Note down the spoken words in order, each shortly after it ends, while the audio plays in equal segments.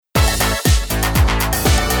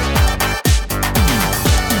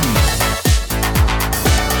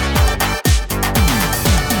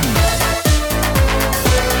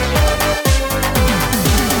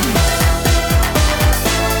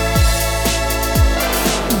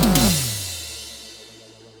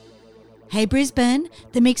Hey Brisbane,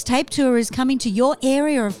 the mixtape tour is coming to your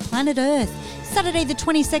area of planet Earth, Saturday the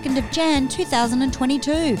 22nd of Jan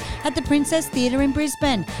 2022 at the Princess Theatre in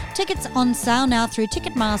Brisbane. Tickets on sale now through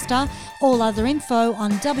Ticketmaster. All other info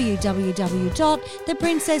on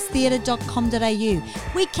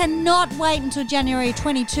www.theprincesstheatre.com.au. We cannot wait until January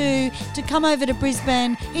 22 to come over to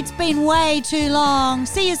Brisbane. It's been way too long.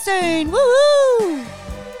 See you soon. Woohoo!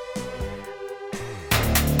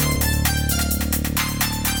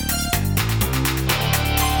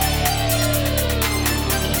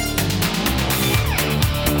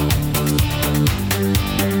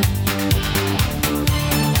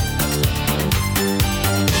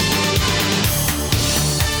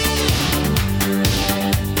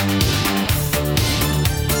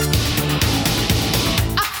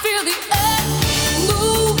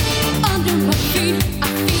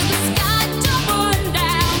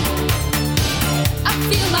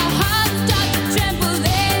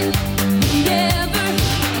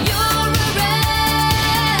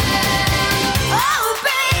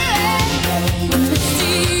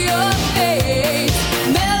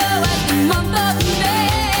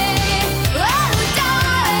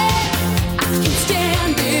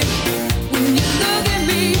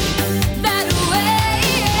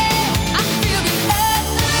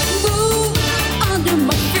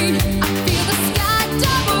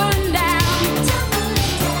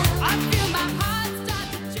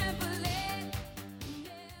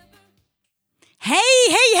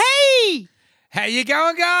 How you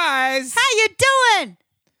going, guys? How you doing?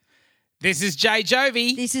 This is Jay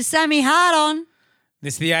Jovi. This is Sammy Hardon.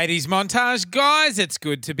 This is the 80s montage, guys. It's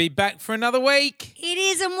good to be back for another week. It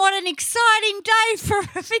is, and what an exciting day for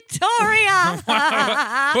Victoria.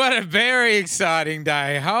 What a very exciting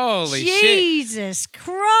day. Holy shit. Jesus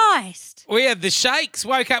Christ. We had the shakes.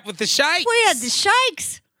 Woke up with the shakes. We had the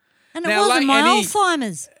shakes. And Now, it wasn't like my any-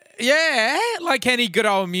 Alzheimer's. Yeah, like any good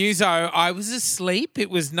old muso, I was asleep. It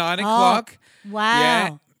was 9 o'clock. Wow.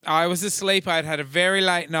 Yeah, I was asleep. I'd had a very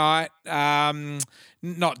late night,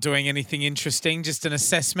 not doing anything interesting, just an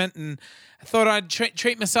assessment, and I thought I'd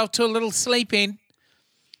treat myself to a little sleep in.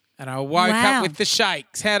 And I woke up with the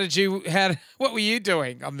shakes. What were you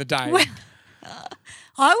doing on the day? Well,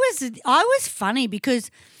 I was funny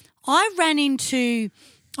because I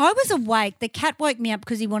was awake. The cat woke me up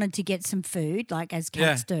because he wanted to get some food, like as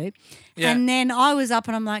cats do. Yeah. And then I was up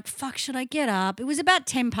and I'm like, fuck, should I get up? It was about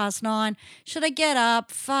 9:10. Should I get up?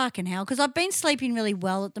 Fucking hell. Because I've been sleeping really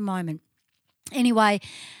well at the moment. Anyway,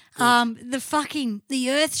 the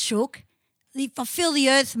earth shook. I feel the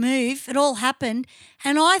earth move. It all happened.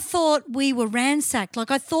 And I thought we were ransacked. Like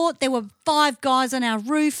I thought there were 5 guys on our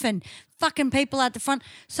roof and fucking people out the front.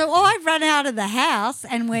 So I ran out of the house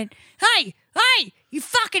and went, hey, you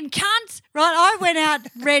fucking cunts. Right, I went out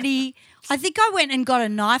ready. I think I went and got a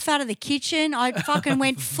knife out of the kitchen. I fucking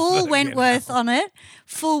went full Wentworth on it.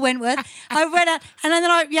 Full Wentworth. I went out and then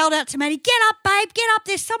I yelled out to Maddie, get up, babe, get up.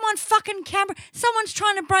 There's someone fucking someone's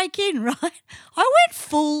trying to break in, right? I went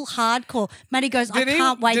full hardcore. Maddie goes, I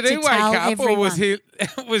can't wait to tell everyone. Or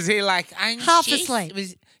was he like, half asleep?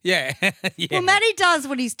 Yeah. Yeah. Well, Matty does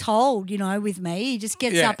what he's told, with me. He just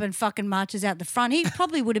gets up and fucking marches out the front. He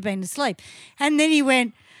probably would have been asleep. And then he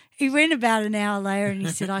went about an hour later and he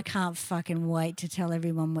said, I can't fucking wait to tell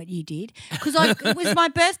everyone what you did. Because it was my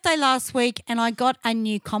birthday last week and I got a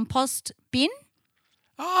new compost bin.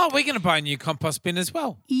 Oh, we're going to buy a new compost bin as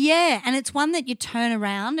well. Yeah, and it's one that you turn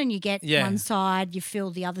around and you get one side, you fill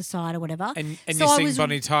the other side or whatever. And so you sing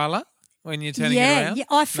Bonnie Tyler? When you're turning it around? Yeah,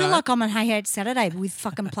 I feel like I'm on Hey Hey It's Saturday with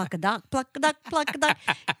fucking pluck a duck, pluck a duck, pluck a duck.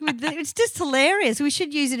 It's just hilarious. We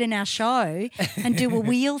should use it in our show and do a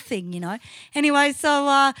wheel thing, Anyway, so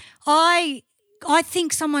I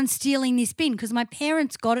think someone's stealing this bin because my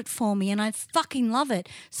parents got it for me and I fucking love it.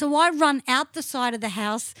 So I run out the side of the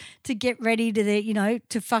house to get ready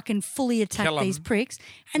to fucking fully attack these pricks.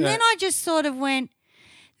 And then I just sort of went,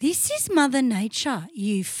 this is Mother Nature,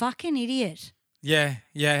 you fucking idiot. Yeah.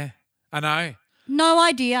 I know. No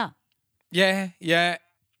idea. Yeah. The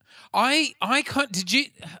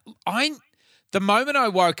moment I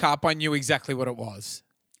woke up, I knew exactly what it was.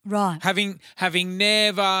 Right. Having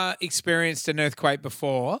never experienced an earthquake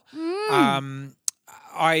before, because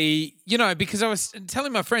I was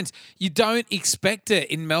telling my friends, you don't expect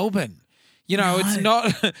it in Melbourne.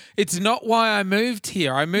 It's not why I moved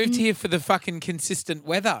here. I moved here for the fucking consistent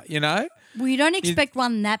weather, Well, you don't expect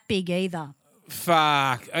one that big either.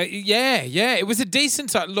 Fuck. Yeah. It was a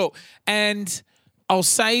decent size. Look, and I'll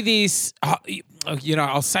say this,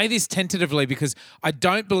 I'll say this tentatively because I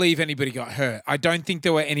don't believe anybody got hurt. I don't think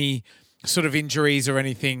there were any sort of injuries or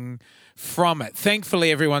anything from it.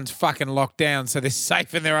 Thankfully, everyone's fucking locked down, so they're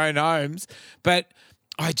safe in their own homes. But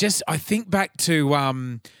I think back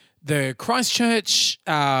to the Christchurch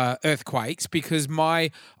earthquakes, because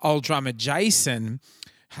my old drummer Jason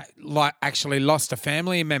actually lost a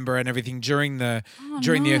family member and everything during the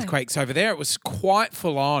earthquakes over there. It was quite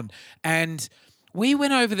full on, and we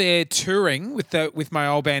went over there touring with my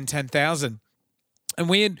old band 10,000, and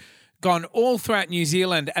we had gone all throughout New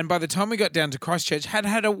Zealand, and by the time we got down to Christchurch,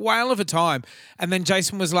 had a whale of a time. And then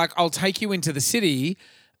Jason was like, "I'll take you into the city,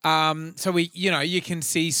 so we, you can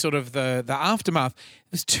see sort of the aftermath."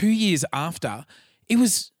 It was 2 years after. It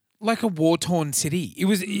was like a war-torn city. It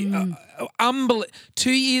was unbelievable.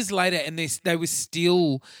 2 years later, and they were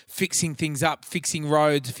still fixing things up, fixing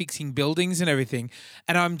roads, fixing buildings and everything.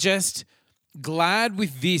 And I'm just glad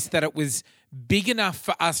with this that it was big enough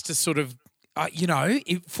for us to sort of,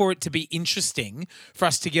 for it to be interesting, for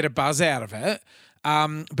us to get a buzz out of it.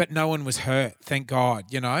 But no one was hurt, thank God.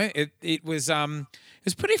 It was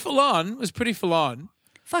pretty full on. It was pretty full on.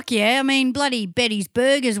 Fuck yeah. I mean, bloody Betty's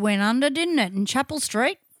Burgers went under, didn't it, in Chapel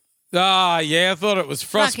Street? Ah, yeah, I thought it was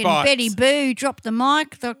frostbite. Fucking Betty Boo dropped the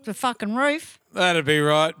mic off the fucking roof. That'd be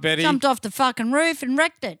right, Betty. Jumped off the fucking roof and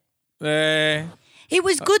wrecked it. It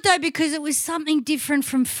was good though, because it was something different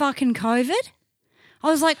from fucking COVID. I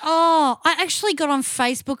was like, I actually got on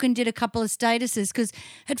Facebook and did a couple of statuses, because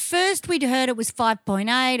at first we'd heard it was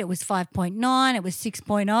 5.8, it was 5.9, it was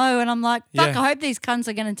 6.0, and I'm like, fuck, I hope these cunts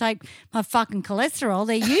are going to take my fucking cholesterol.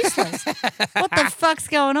 They're useless. What the fuck's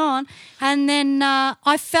going on? And then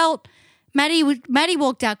I felt Matty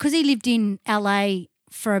walked out, because he lived in LA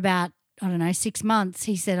for about, 6 months.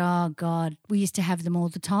 He said, oh, God, we used to have them all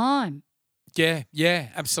the time. Yeah,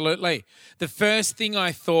 absolutely. The first thing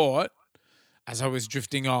I thought, as I was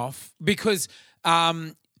drifting off, because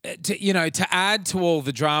to add to all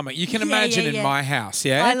the drama, you can imagine in my house,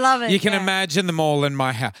 I love it. You can imagine them all in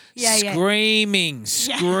my house, screaming,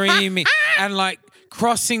 and like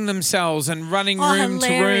crossing themselves and running room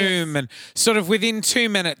to room, and sort of within 2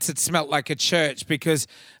 minutes it smelt like a church, because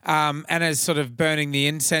Anna's sort of burning the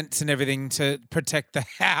incense and everything to protect the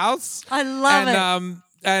house. I love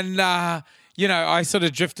it. I sort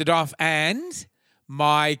of drifted off, and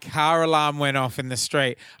my car alarm went off in the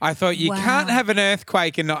street. I thought you can't have an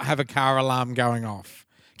earthquake and not have a car alarm going off,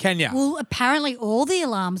 can you? Well, apparently all the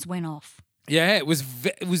alarms went off. Yeah, it was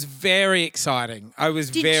very exciting. I was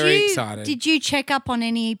very excited. Did you check up on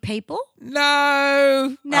any people?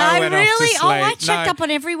 No. No, really? I checked up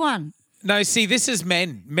on everyone. No, see, this is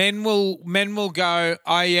men. Men will go,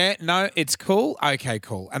 oh yeah, no, it's cool. Okay,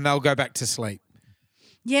 cool. And they'll go back to sleep.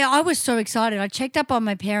 Yeah, I was so excited. I checked up on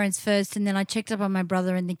my parents first, and then I checked up on my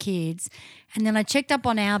brother and the kids, and then I checked up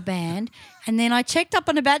on our band, and then I checked up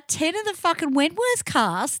on about 10 of the fucking Wentworth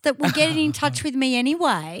cast that were getting in touch with me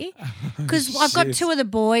anyway, because I've got 2 of the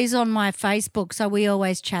boys on my Facebook, so we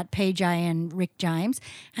always chat, PJ and Rick James,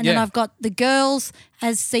 and then I've got the girls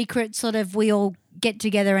as secret sort of, we all get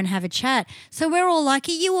together and have a chat. So we're all like,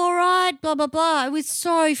 are you all right? Blah, blah, blah. It was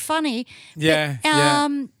so funny. Yeah,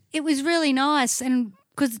 It was really nice, and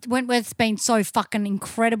because Wentworth's been so fucking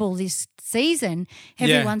incredible this season,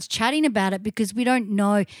 everyone's chatting about it, because we don't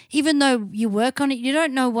know, even though you work on it, you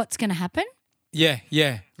don't know what's going to happen. Yeah,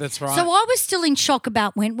 that's right. So I was still in shock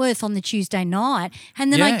about Wentworth on the Tuesday night,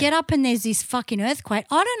 and then I get up and there's this fucking earthquake.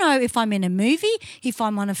 I don't know if I'm in a movie, if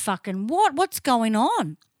I'm on a fucking what's going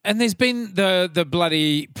on? And there's been the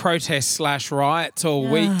bloody protests / riots all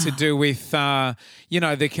week to do with,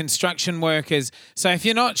 the construction workers. So if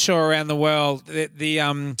you're not sure around the world,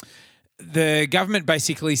 the government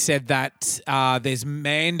basically said that there's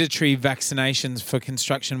mandatory vaccinations for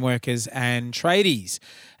construction workers and tradies.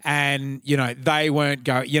 And, they weren't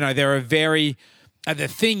they're the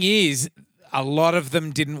thing is, a lot of them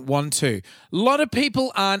didn't want to. A lot of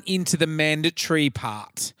people aren't into the mandatory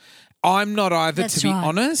part. I'm not either, to be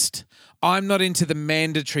honest. I'm not into the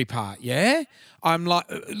mandatory part, yeah? I'm like,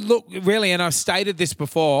 look, really, and I've stated this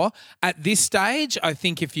before, at this stage, I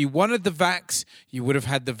think if you wanted the vax, you would have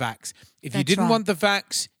had the vax. If you didn't want the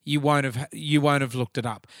vax, you won't have looked it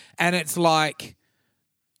up. And it's like,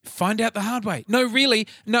 find out the hard way. No, really.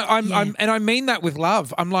 No, I'm and I mean that with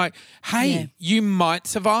love. I'm like, hey, you might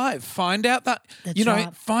survive. Find out that,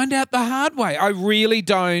 find out the hard way. I really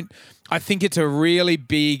don't. I think it's a really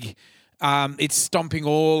big, it's stomping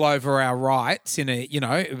all over our rights in a,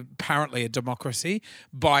 apparently a democracy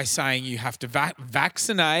by saying you have to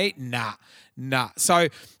vaccinate. Nah. So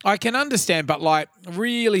I can understand, but like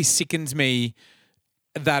really sickens me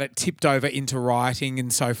that it tipped over into rioting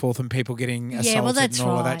and so forth and people getting assaulted that's and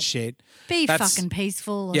all of right. that shit. That's fucking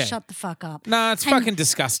peaceful or yeah. shut the fuck up. No, it's fucking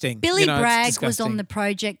disgusting. Billy it's Bragg was disgusting. on the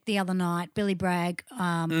project the other night. Billy Bragg,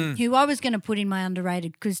 who I was going to put in my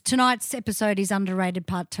underrated because tonight's episode is underrated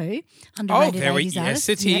part 2. Underrated 80s yes, artists.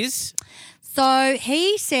 it is. So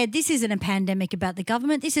he said this isn't a pandemic about the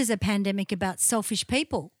government. This is a pandemic about selfish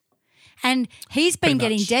people. And he's been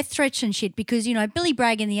getting death threats and shit because, Billy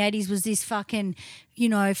Bragg in the 80s was this fucking,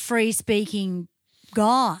 free-speaking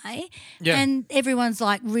guy. Yeah. And everyone's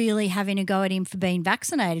like really having a go at him for being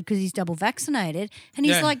vaccinated because he's double vaccinated. And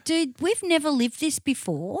he's like, dude, we've never lived this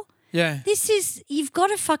before. Yeah. You've got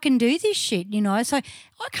to fucking do this shit, So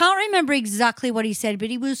I can't remember exactly what he said, but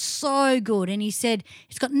he was so good. And he said,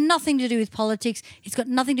 it's got nothing to do with politics. It's got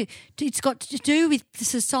to do with the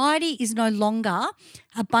society is no longer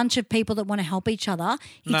a bunch of people that want to help each other.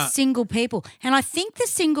 It's single people. And I think the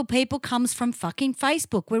single people comes from fucking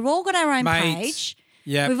Facebook. We've all got our own page.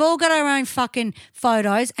 Yeah. We've all got our own fucking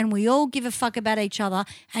photos and we all give a fuck about each other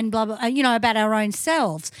and blah, blah, about our own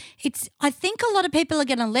selves. I think a lot of people are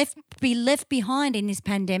going to be left behind in this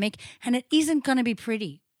pandemic and it isn't going to be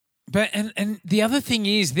pretty. But and the other thing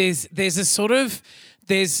is there's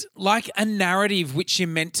like a narrative which you're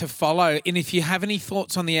meant to follow, and if you have any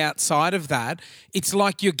thoughts on the outside of that, it's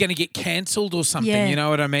like you're going to get cancelled or something, Yeah. you know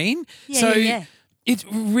what I mean? Yeah. It's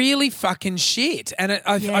really fucking shit. And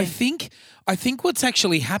I think what's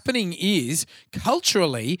actually happening is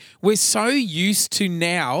culturally we're so used to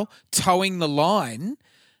now towing the line,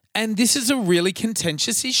 and this is a really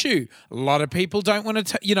contentious issue. A lot of people don't want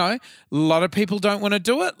to, a lot of people don't want to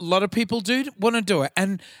do it. A lot of people do want to do it.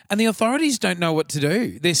 And the authorities don't know what to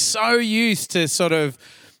do. They're so used to sort of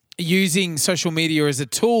using social media as a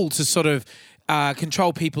tool to sort of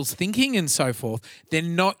control people's thinking and so forth. They're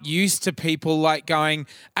not used to people like going,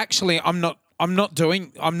 actually, I'm not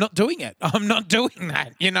doing it. I'm not doing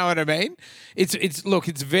that. You know what I mean?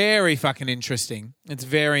 It's very fucking interesting. It's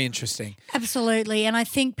very interesting. Absolutely. And I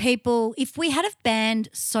think people, if we had have banned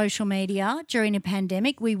social media during a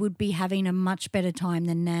pandemic, we would be having a much better time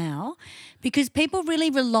than now because people really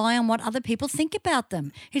rely on what other people think about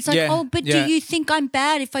them. It's like, do you think I'm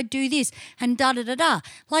bad if I do this? And da-da-da-da.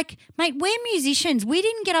 Like, mate, we're musicians. We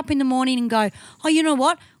didn't get up in the morning and go, oh, you know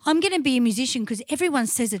what? I'm going to be a musician because everyone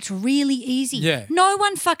says it's really easy. Yeah. No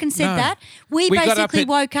one fucking said that. We basically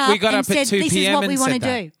woke up and said, this is what we want to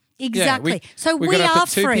do. Exactly. Yeah, so we got up are at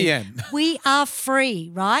 2 free. PM. We are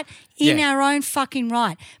free, right? In our own fucking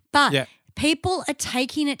right. But people are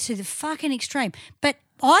taking it to the fucking extreme. But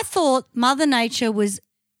I thought Mother Nature was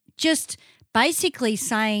just basically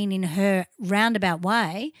saying in her roundabout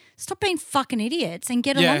way, stop being fucking idiots and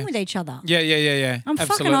get along with each other. Yeah. I'm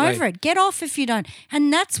Absolutely. fucking over it. Get off if you don't.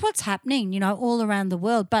 And that's what's happening, all around the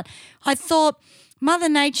world. But I thought Mother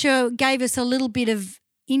Nature gave us a little bit of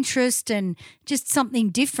interest and just something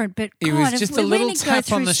different. But it was just a little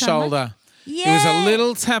tap on the shoulder. Yeah. It was a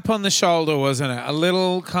little tap on the shoulder, wasn't it? A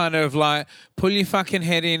little kind of like, pull your fucking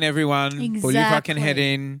head in, everyone. Exactly. Pull your fucking head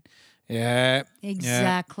in. Yeah.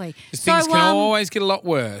 Exactly. Yeah. Things can always get a lot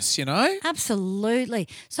worse, Absolutely.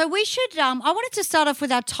 So we should, I wanted to start off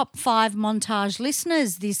with our top 5 montage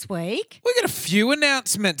listeners this week. We've got a few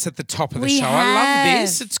announcements at the top of the show. have. I love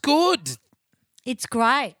this. It's good. It's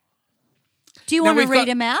great. Do you want to read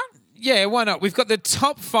them out? Yeah, why not? We've got the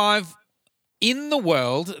top 5 in the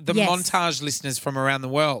world, the Yes. montage listeners from around the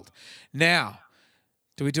world. Now,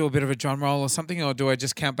 do we do a bit of a drum roll or something, or do I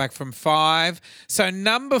just count back from 5? So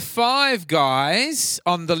number 5, guys,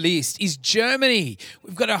 on the list is Germany.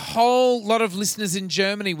 We've got a whole lot of listeners in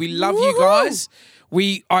Germany. We love you guys.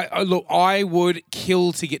 I would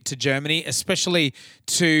kill to get to Germany, especially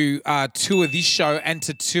to tour this show and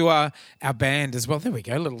to tour our band as well. There we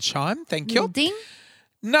go, little chime. Thank you. Little ding.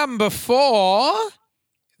 Number 4,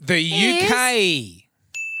 the UK.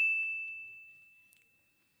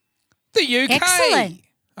 The UK. Excellent.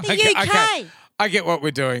 The UK. Okay. I get what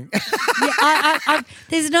we're doing.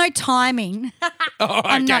 There's no timing.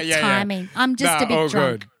 I'm not timing. I'm just a bit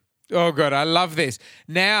drunk. Good. Oh, good. I love this.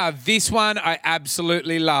 Now, this one I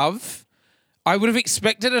absolutely love. I would have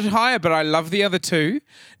expected it higher, but I love the other 2.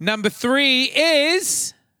 Number 3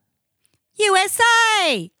 is...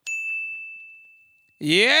 USA.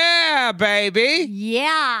 Yeah, baby.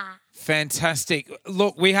 Yeah. Fantastic.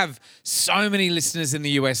 Look, we have so many listeners in the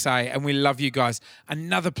USA and we love you guys.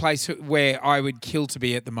 Another place where I would kill to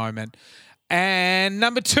be at the moment. And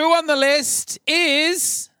number 2 on the list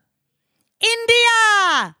is...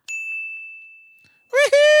 India.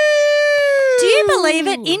 Woohoo! Do you believe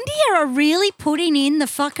it? India are really putting in the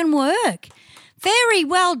fucking work. Very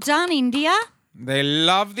well done, India. They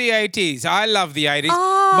love the 80s. I love the 80s.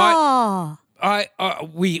 Oh.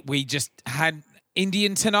 We just had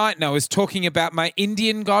Indian tonight, and I was talking about my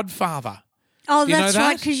Indian godfather. Oh, Do you that's know that?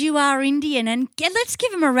 right, because you are Indian. And let's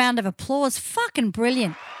give him a round of applause. Fucking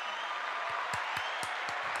brilliant.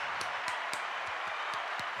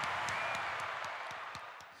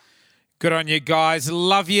 Good on you guys.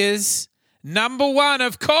 Love yous. Number one,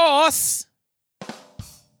 of course,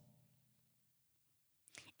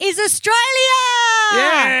 is Australia.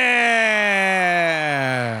 Yeah.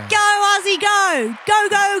 Go, Aussie, go. Go,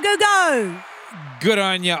 go, go, go. Good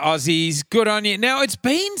on you, Aussies. Good on you. Now, it's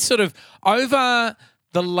been sort of over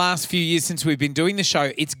the last few years since we've been doing the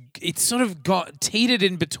show. It's sort of got teetered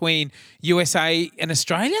in between USA and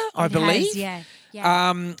Australia, I believe. Has,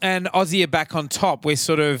 yeah. And Aussie are back on top. We're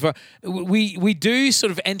sort of we do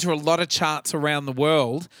sort of enter a lot of charts around the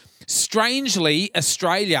world. Strangely,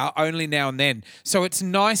 Australia only now and then. So it's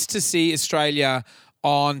nice to see Australia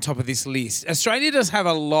on top of this list. Australia does have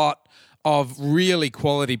a lot of really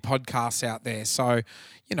quality podcasts out there. So,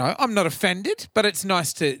 you know, I'm not offended, but it's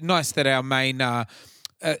nice that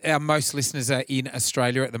our most listeners are in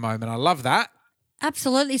Australia at the moment. I love that.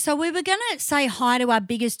 Absolutely. So we were going to say hi to our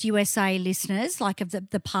biggest USA listeners, like of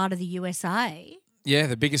the part of the USA. Yeah,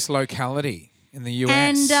 the biggest locality in the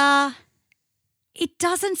US. And it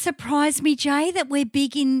doesn't surprise me, Jay, that we're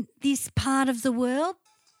big in this part of the world.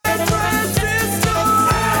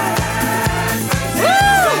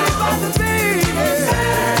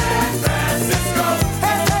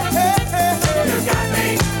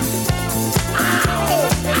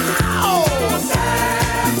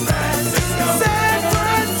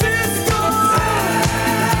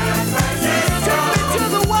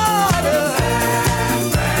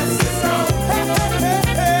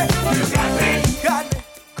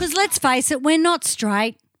 Because let's face it, we're not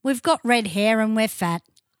straight. We've got red hair and we're fat.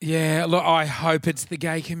 Yeah, look, I hope it's the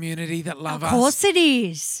gay community that love us. Of course it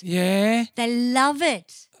is. Yeah. They love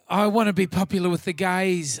it. I want to be popular with the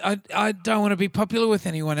gays. I don't want to be popular with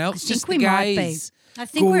anyone else. I just think the we might gays. be. I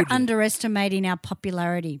think we're Good. underestimating our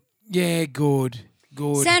popularity. Yeah, good.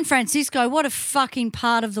 San Francisco, what a fucking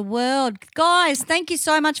part of the world. Guys, thank you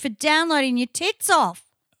so much for downloading your tits off.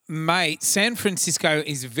 Mate, San Francisco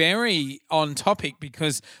is very on topic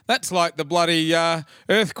because that's like the bloody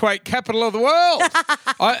earthquake capital of the world.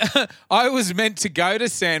 I was meant to go to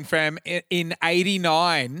San Fran in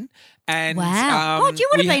 89. And, wow. You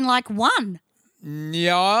would have been like one.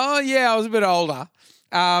 Yeah, I was a bit older.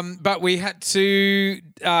 But we had to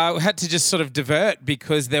just sort of divert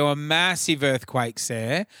because there were massive earthquakes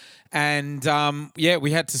there. And,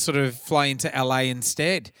 we had to sort of fly into LA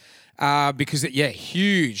instead. Because,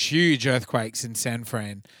 huge earthquakes in San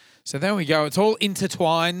Fran. So there we go. It's all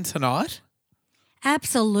intertwined tonight.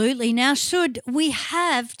 Absolutely. Now, should we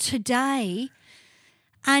have today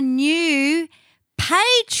a new Patreon?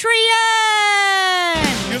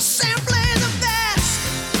 You're simply the best.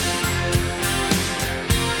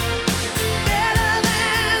 Better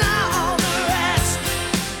than all the rest.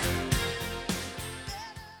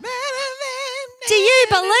 Do you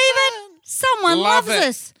believe it? Someone Love loves it.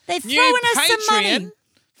 us. They're New throwing us some Patreon. money.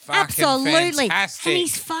 Fucking Absolutely. fantastic. And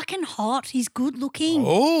he's fucking hot. He's good looking.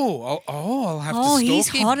 I'll have to Oh, stalk he's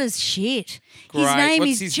him. hot as shit. His Great. name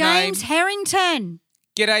What's is his James name? Harrington.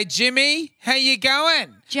 G'day, Jimmy. How you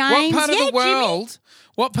going? James, What part of yeah, the world?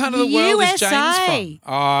 What part of the world is James USA.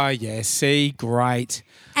 from? Oh, yeah. See, great.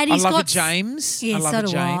 And I he's love got a James. Yeah, I love so a do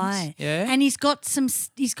James. I. Yeah. And he's got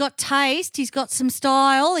taste. He's got some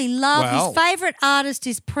style. He loves Well. his favourite artist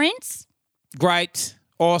is Prince. Great.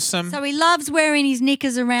 Awesome. So he loves wearing his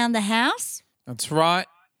knickers around the house That's right.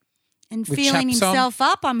 and With feeling chaps on. himself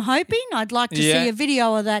up. I'm hoping. I'd like to Yeah. see a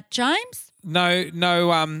video of that, James. No,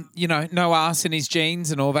 no arse in his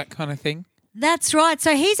jeans and all that kind of thing. That's right.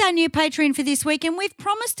 So he's our new patron for this week, and we've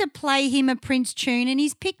promised to play him a Prince tune, and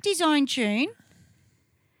he's picked his own tune,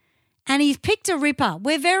 and he's picked a ripper.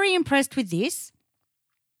 We're very impressed with this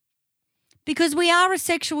because we are a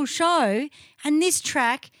sexual show, and this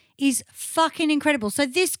track is fucking incredible. So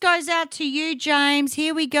this goes out to you, James.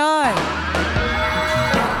 Here we go.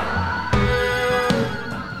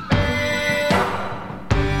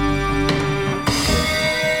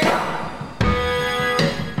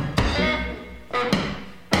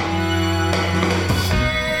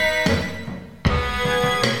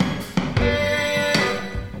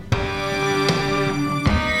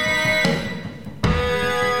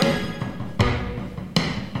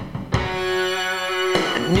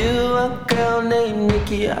 Knew a girl named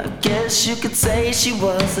Nikki, I guess you could say she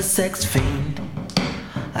was a sex fiend.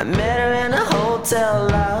 I met her in a hotel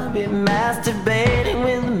lobby, masturbating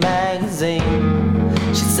with a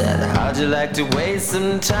magazine. She said, how How'd you like to waste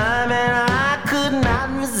some time? And I could not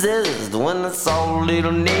resist when I saw a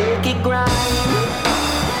little naked grind.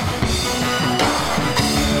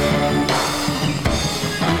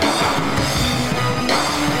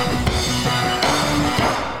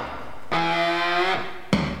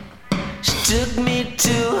 Took me to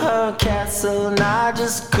her castle and I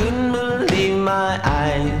just couldn't believe my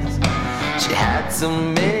eyes. She had so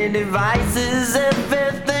many devices,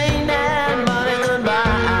 everything that money could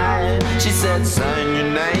buy. She said, sign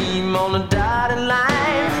your name on the dotted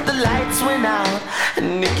line. The lights went out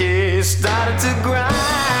and Nikki started to grind.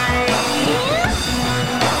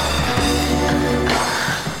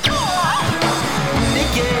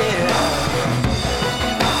 Nikki.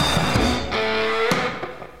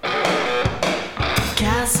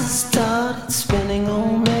 Castle started spinning,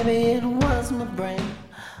 oh maybe it was my brain.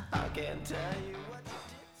 I can't tell you what you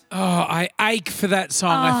did. Oh, I ache for that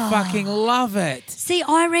song. I fucking love it. See,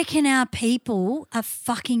 I reckon our people are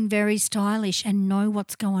fucking very stylish and know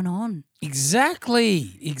what's going on.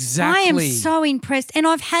 Exactly. I am so impressed. And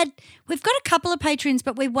we've got a couple of patrons,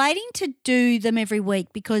 but we're waiting to do them every week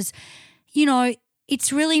because, you know,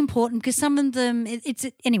 it's really important because some of them, it's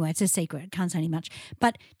a secret. I can't say any much.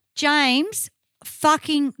 But James,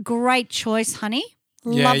 fucking great choice, honey.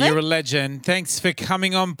 Love it. You're a legend. Thanks for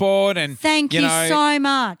coming on board. And Thank you so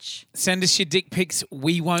much. Send us your dick pics.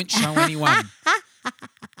 We won't show anyone.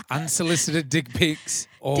 Unsolicited dick pics,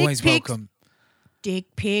 always welcome.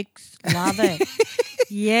 Dick pics, love it.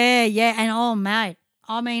 Yeah. And oh, mate,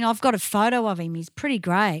 I mean, I've got a photo of him. He's pretty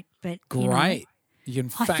great. But Great. You can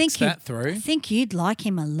fax that through. I think you'd like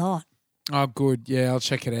him a lot. Oh, good. Yeah, I'll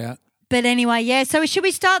check it out. But anyway, yeah. So should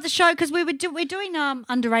we start the show? Because we're doing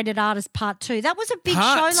Underrated Artists Part 2. That was a big show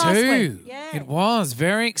last week. Yeah. It was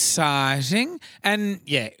very exciting. And,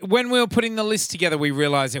 yeah, when we were putting the list together, we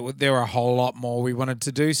realised there were a whole lot more we wanted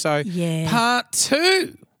to do. So Part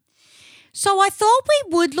 2. So I thought we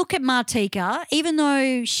would look at Martika, even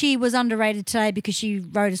though she was underrated today because she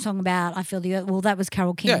wrote a song about I Feel the Earth. Well, that was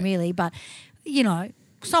Carole King, really. But, you know,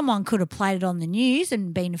 someone could have played it on the news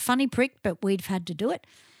and been a funny prick, but we'd have had to do it.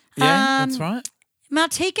 Yeah, that's right.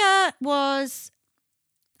 Martika was,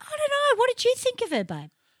 I don't know, what did you think of her, babe?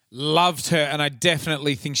 Loved her, and I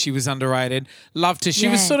definitely think she was underrated. Loved her. She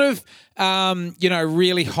was sort of,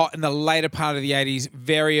 really hot in the later part of the 80s,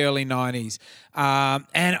 very early 90s. And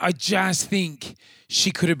I just think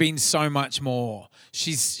she could have been so much more.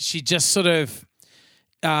 She just sort of...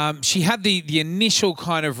 she had the initial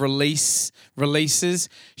kind of releases.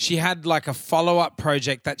 She had like a follow-up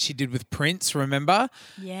project that she did with Prince, remember?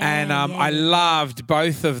 Yeah. And I loved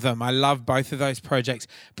both of them. I loved both of those projects.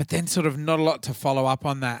 But then sort of not a lot to follow up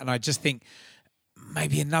on that. And I just think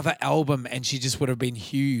maybe another album and she just would have been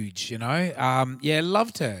huge, you know?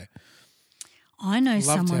 Loved her. I know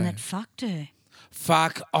someone that fucked her.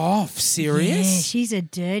 Fuck off. Serious? Yeah, she's a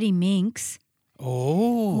dirty minx.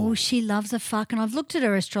 Oh, she loves a fuck. And I've looked at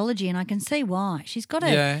her astrology and I can see why. She's got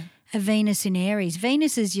a Venus in Aries.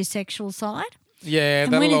 Venus is your sexual side. Yeah,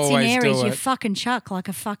 and that'll when it's always in Aries, do you it. fucking chuck like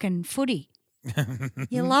a fucking footy.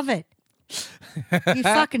 You love it. You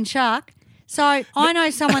fucking chuck. So I know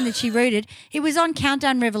someone that she rooted. It was on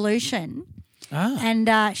Countdown Revolution. Ah. And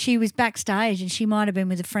she was backstage and she might have been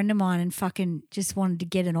with a friend of mine and fucking just wanted to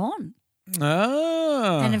get it on.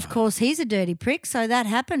 Oh. And, of course, he's a dirty prick, so that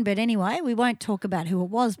happened. But anyway, we won't talk about who it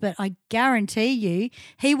was, but I guarantee you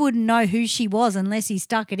he wouldn't know who she was unless he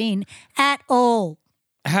stuck it in at all.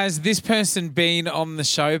 Has this person been on the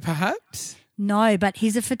show perhaps? No, but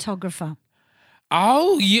he's a photographer.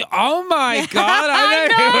 Oh, my God. I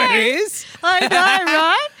know who it is. I know,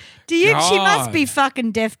 right? She must God. be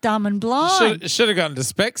fucking deaf, dumb and blind. Should have gone to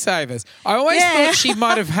Specsavers. I always thought she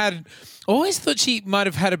might have had... Always thought she might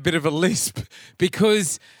have had a bit of a lisp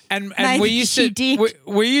because and Maybe we used she to did.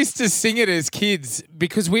 we used to sing it as kids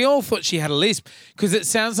because we all thought she had a lisp because it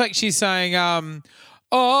sounds like she's saying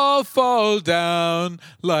all fall down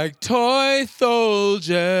like toy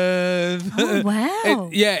soldiers. Oh, wow.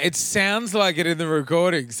 It sounds like it in the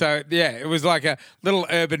recording. So, it was like a little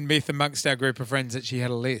urban myth amongst our group of friends that she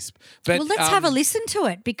had a lisp. But, well, let's have a listen to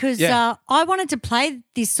it because I wanted to play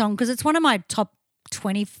this song because it's one of my top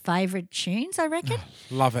 20 favourite tunes, I reckon.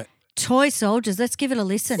 Love it. Toy Soldiers. Let's give it a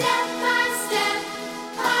listen. Step by step,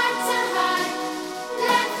 heart to heart,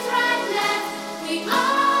 left, right, left, we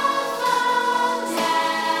all fall down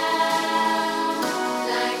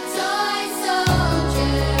like toy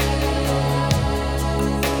soldiers.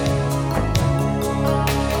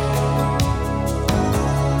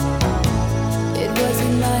 It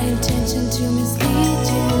wasn't my intention to mislead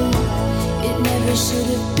you. It never should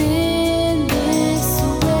have been this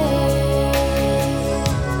way.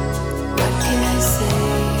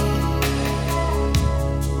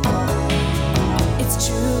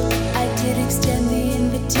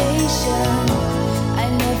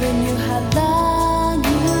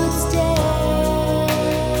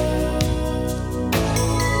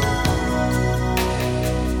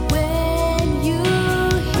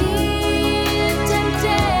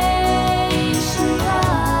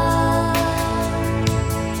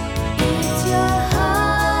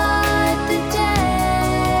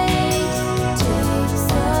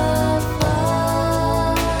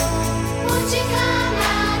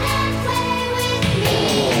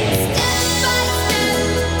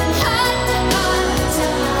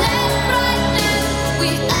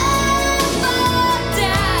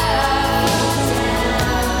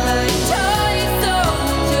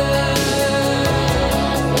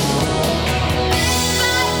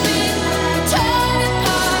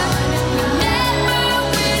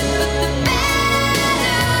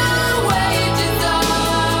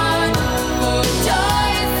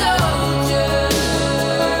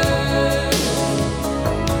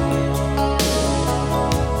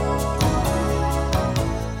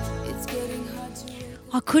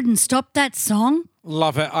 Couldn't Stop that song.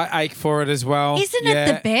 Love it. I ache for it as well. Isn't it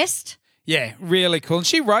the best? Yeah, really cool. And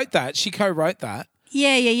she wrote that. She co-wrote that.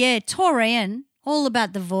 Yeah. Torian, all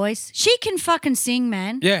about the voice. She can fucking sing,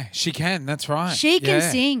 man. Yeah, she can. That's right. She can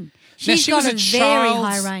sing. Now, She's she got was a very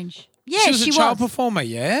high range. Yeah, she was a child performer,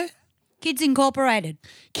 yeah? Kids Incorporated.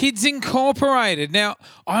 Kids Incorporated. Now,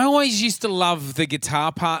 I always used to love the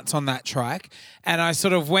guitar parts on that track, and I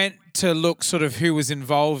sort of went to look sort of who was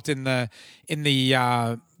involved in the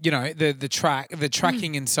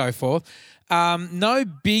tracking and so forth. No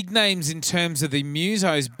big names in terms of the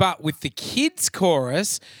musos, but with the kids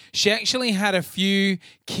chorus, she actually had a few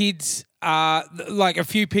kids, like a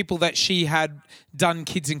few people that she had done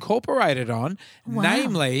Kids Incorporated on,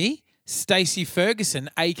 namely Stacey Ferguson,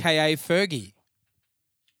 a.k.a. Fergie.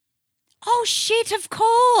 Oh, shit, of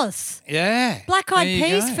course. Yeah. Black Eyed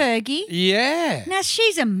Peas Fergie. Yeah. Now,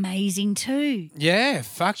 she's amazing too. Yeah,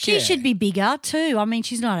 She should be bigger too. I mean,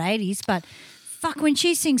 she's not 80s, but fuck, when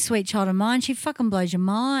she sings Sweet Child of Mine, she fucking blows your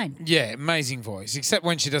mind. Yeah, amazing voice, except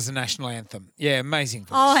when she does the national anthem. Yeah, amazing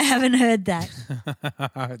voice. Oh, I haven't heard that.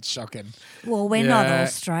 It's shocking. Well, we're not all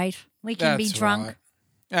straight. We can be drunk. Right.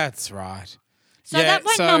 That's right. So that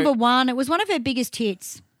went number one. It was one of her biggest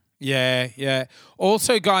hits. Yeah.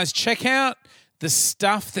 Also, guys, check out the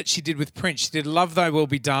stuff that she did with Prince. She did Love Thy Will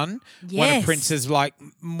Be Done. Yes. One of Prince's,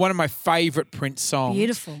 one of my favourite Prince songs.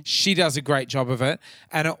 Beautiful. She does a great job of it.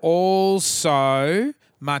 And also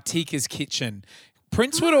Martika's Kitchen.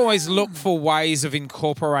 Prince would always look for ways of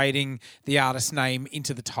incorporating the artist's name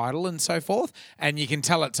into the title and so forth, and you can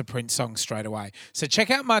tell it's a Prince song straight away. So check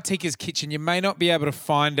out Martika's Kitchen. You may not be able to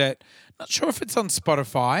find it. Not sure if it's on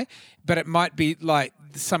Spotify, but it might be like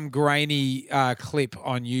some grainy clip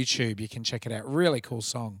on YouTube. You can check it out. Really cool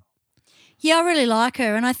song. Yeah, I really like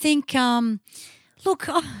her. And I think, look,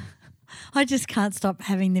 I just can't stop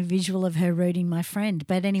having the visual of her rooting my friend.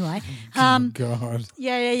 But anyway. God.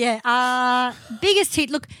 Yeah. Biggest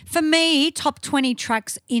hit. Look, for me, top 20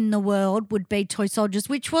 tracks in the world would be Toy Soldiers,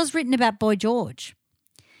 which was written about Boy George.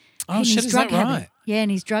 Oh, shit, is that right? Yeah,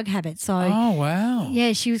 and his drug habit. So, oh, wow.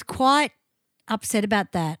 Yeah, she was quite upset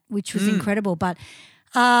about that, which was incredible. But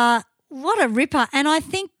what a ripper. And I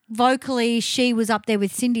think vocally she was up there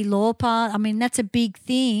with Cyndi Lauper. I mean, that's a big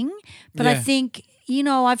thing. But I think,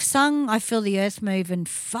 I've sung I Feel the Earth Move and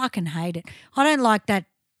fucking hate it. I don't like that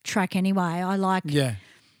track anyway. I like, I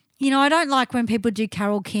don't like when people do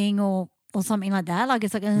Carole King or something like that. Like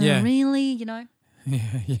it's like, really,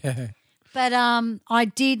 Yeah. But I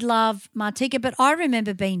did love Martika, but I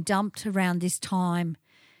remember being dumped around this time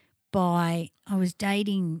I was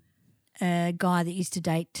dating a guy that used to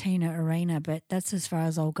date Tina Arena, but that's as far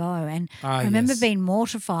as I'll go. And I remember being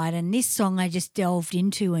mortified, and this song I just delved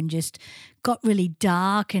into and just got really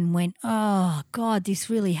dark and went, oh, God, this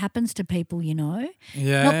really happens to people,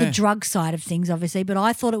 Yeah. Not the drug side of things, obviously, but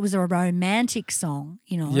I thought it was a romantic song,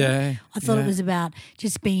 Yeah. I thought it was about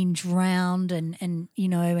just being drowned and and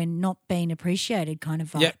not being appreciated kind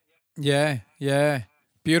of vibe. Yep. Yeah.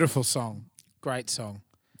 Beautiful song. Great song.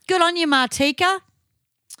 Good on you, Martika.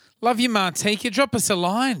 Love you, Martika. Drop us a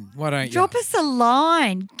line, why don't you? Drop us a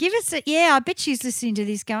line. Give us a, I bet she's listening to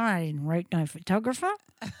this going, I didn't root no photographer.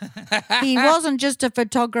 He wasn't just a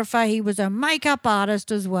photographer, he was a makeup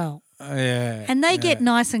artist as well. Yeah. And they get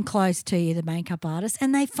nice and close to you, the makeup artists,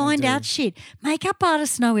 and they find out shit. Makeup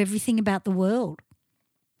artists know everything about the world.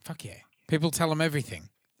 Fuck yeah. People tell them everything.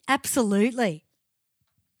 Absolutely.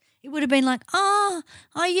 It would have been like,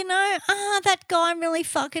 that guy really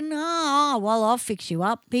fucking, well, I'll fix you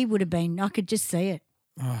up. He would have been, I could just see it.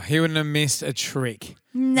 Oh, he wouldn't have missed a trick.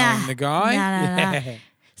 Nah. Knowing the guy. Nah.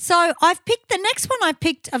 So I've picked, the next one I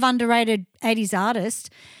picked of underrated 80s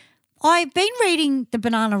artists. I've been reading the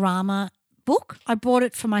Bananarama book. I bought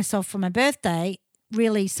it for myself for my birthday,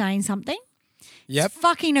 really saying something. Yep. It's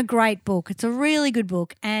fucking a great book. It's a really good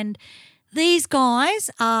book. And these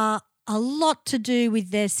guys are a lot to do with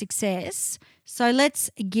their success. So let's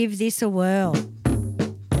give this a whirl.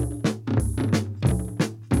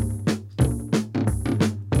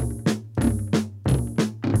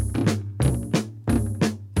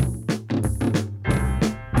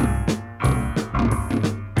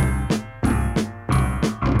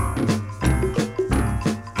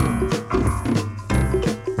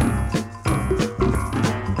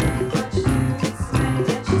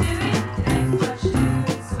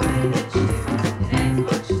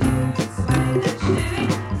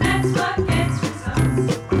 That's what gets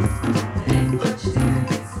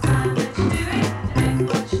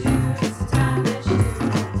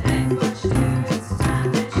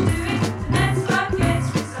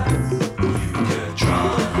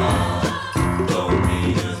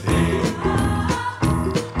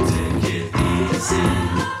see.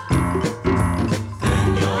 Then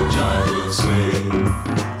your joy will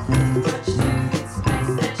swing.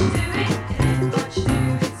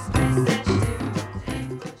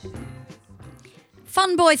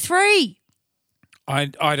 Fun Boy 3. I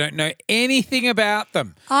don't know anything about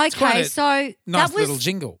them. It's quite Okay, a so nice that was little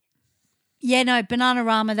jingle. Yeah, no,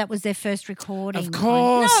 Bananarama, that was their first recording. Of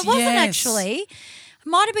course, No, it wasn't yes. actually. It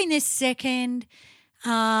might have been their second.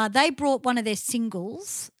 They brought one of their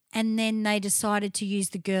singles and then they decided to use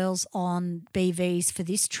the girls on BVs for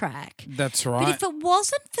this track. That's But right. if it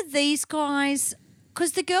wasn't for these guys,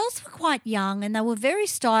 because the girls were quite young and they were very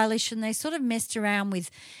stylish and they sort of messed around with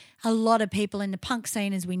a lot of people in the punk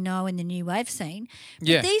scene, as we know, in the new wave scene. But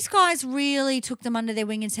Yeah. these guys really took them under their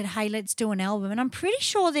wing and said, hey, let's do an album. And I'm pretty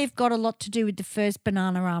sure they've got a lot to do with the first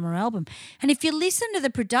Bananarama album. And if you listen to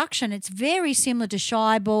the production, it's very similar to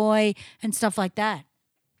Shy Boy and stuff like that.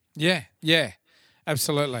 Yeah,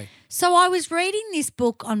 absolutely. So I was reading this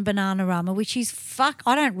book on Bananarama, which is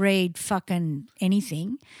I don't read fucking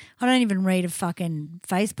anything. I don't even read a fucking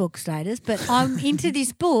Facebook status, but I'm into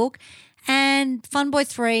this book and Funboy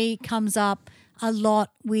 3 comes up a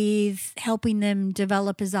lot with helping them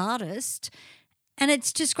develop as artists. And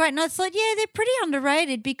it's just great. And it's like, yeah, they're pretty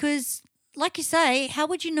underrated because, like you say, how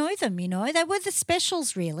would you know them, you know? They were the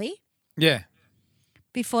specials, really. Yeah.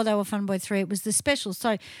 Before they were Funboy 3, it was the specials.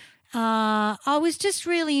 So I was just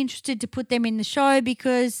really interested to put them in the show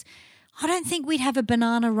because I don't think we'd have a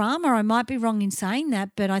Bananarama. I might be wrong in saying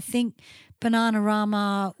that, but I think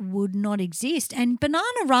Bananarama would not exist. And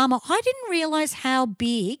Bananarama, I didn't realise how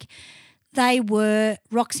big they were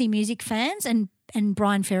Roxy Music fans and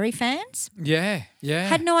Brian Ferry fans. Yeah.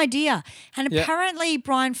 Had no idea. And Yeah. apparently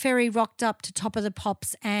Brian Ferry rocked up to Top of the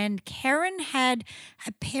Pops and Karen had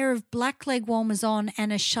a pair of black leg warmers on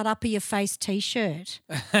and a shut up your face T-shirt,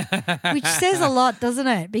 which says a lot, doesn't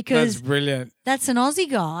it? Because That's brilliant. that's an Aussie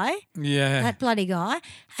guy, Yeah. that bloody guy.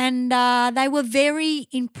 And they were very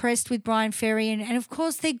impressed with Brian Ferry. And, of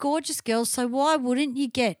course, they're gorgeous girls, so why wouldn't you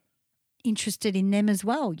get interested in them as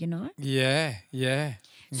well, you know? Yeah.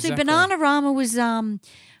 So Exactly. Bananarama was, I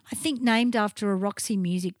think, named after a Roxy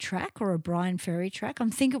Music track or a Brian Ferry track. I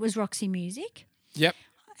think it was Roxy Music. Yep.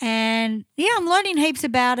 And, yeah, I'm learning heaps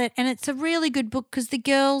about it. And it's a really good book because the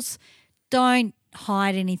girls don't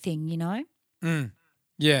hide anything, you know.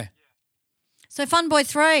 Yeah. So Funboy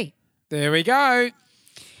 3. There we go.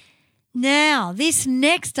 Now, this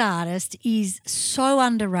next artist is so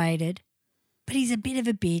underrated, but he's a bit of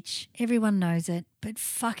a bitch. Everyone knows it. But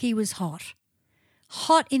fuck, he was hot.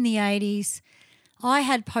 Hot in the 80s. I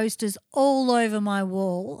had posters all over my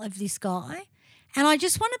wall of this guy. And I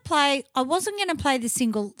just want to play, I wasn't going to play the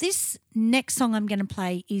single. This next song I'm going to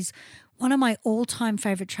play is one of my all-time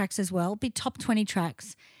favourite tracks as well, be top 20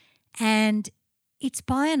 tracks. And it's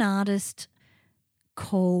by an artist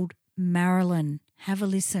called Marilyn. Have a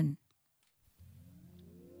listen.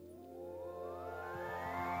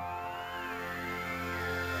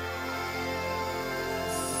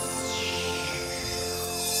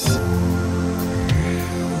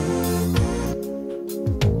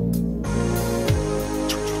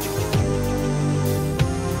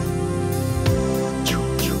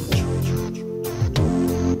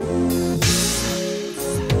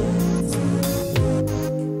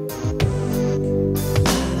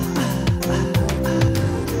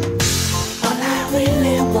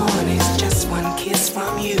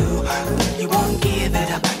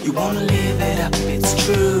 You won't live it up, it's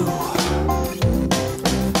true.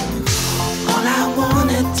 All I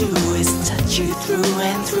wanna do is touch you through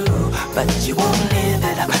and through, but you won't live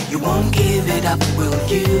it up, you won't give it up, will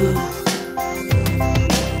you?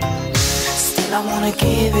 Still I wanna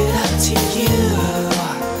give it up to you.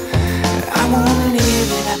 I wanna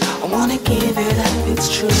live it up, I wanna give it up, it's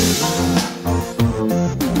true.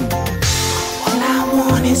 All I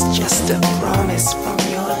want is just a promise from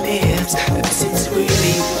your lips that this is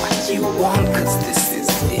really what you want, cause this is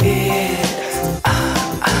it.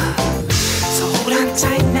 So hold on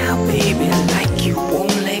tight now, baby, like you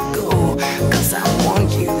won't let go, cause I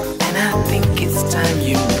want you and I think it's time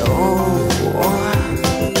you know.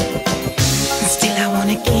 Still I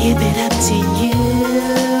wanna give it up to you.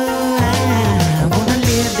 I wanna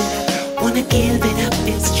live it up, wanna give it up,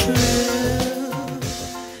 it's true.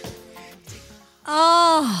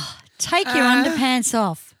 Oh, take your underpants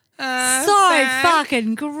off. So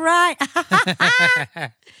fucking great.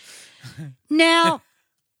 Now,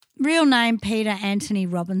 real name Peter Anthony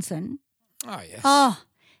Robinson. Oh, yes. Oh,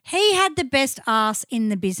 he had the best ass in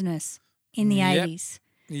the business in the Yep. 80s.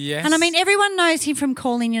 Yes. And I mean, everyone knows him from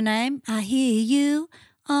Calling Your Name. I hear you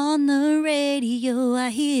on the radio, I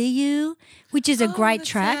hear you, which is a great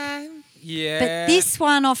track. Yeah. But this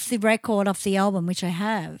one off the record, off the album, which I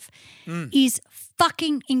have, is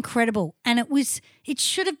fucking incredible. And it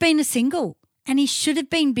should have been a single and he should have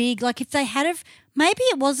been big. Like if they had have, maybe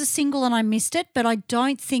it was a single and I missed it, but I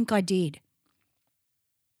don't think I did.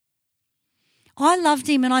 I loved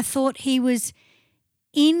him and I thought he was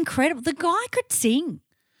incredible. The guy could sing.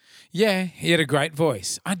 Yeah, he had a great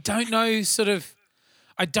voice. I don't know if sort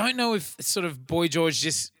of Boy George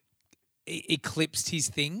just eclipsed his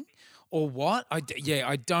thing or what. I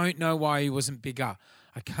don't know why he wasn't bigger.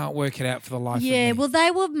 I can't work it out for the life of me. Yeah, well,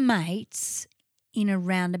 they were mates in a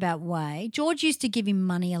roundabout way. George used to give him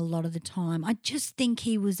money a lot of the time. I just think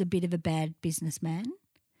he was a bit of a bad businessman.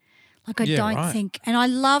 Like I don't think, and I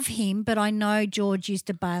love him, but I know George used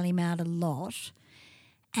to bail him out a lot.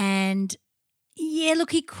 And yeah,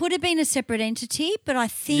 look, he could have been a separate entity, but I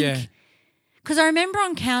think because I remember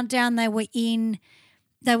on Countdown they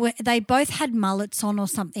both had mullets on or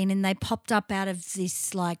something, and they popped up out of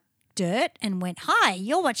this like dirt and went, "Hi,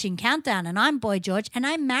 you're watching Countdown, and I'm Boy George, and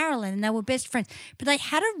I'm Marilyn," and they were best friends. But they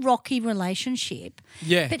had a rocky relationship.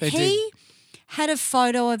 Yeah, but they he did. had a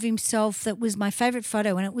photo of himself that was my favourite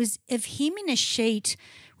photo, and it was of him in a sheet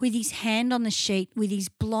with his hand on the sheet with his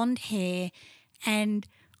blonde hair, and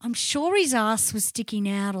I'm sure his ass was sticking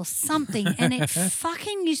out or something, and it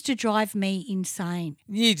fucking used to drive me insane.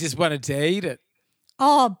 You just wanted to eat it.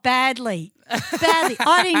 Oh, badly.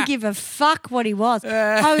 I didn't give a fuck what he was.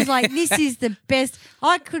 I was like, this is the best.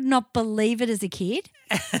 I could not believe it as a kid.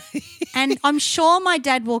 And I'm sure my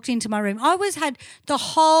dad walked into my room. The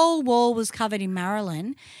whole wall was covered in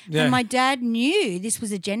Marilyn. Yeah. And my dad knew this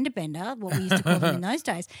was a gender bender, what we used to call them in those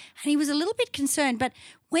days. And he was a little bit concerned. But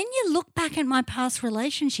when you look back at my past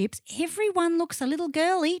relationships, everyone looks a little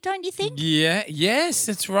girly, don't you think? Yeah, yes,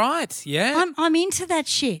 that's right. Yeah. I'm into that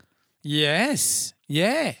shit. Yes.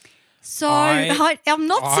 Yeah. So I'm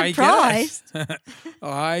not surprised.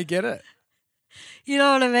 I get it. You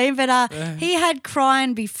know what I mean? But he had Cry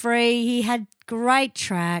and Be Free. He had great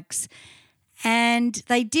tracks. And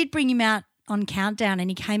they did bring him out on Countdown, and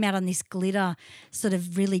he came out on this glitter sort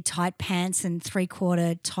of really tight pants and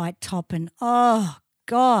 3/4 tight top. And, oh,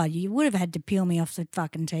 God, you would have had to peel me off the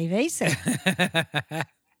fucking TV set.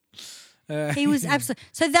 He was absolutely.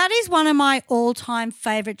 So that is one of my all-time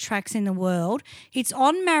favourite tracks in the world. It's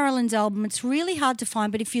on Marilyn's album. It's really hard to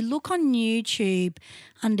find, but if you look on YouTube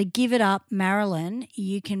under Give It Up Marilyn,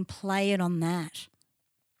 you can play it on that.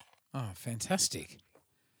 Oh, fantastic.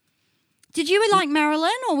 Did you like Marilyn,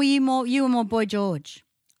 or were you more Boy George?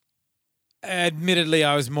 Admittedly,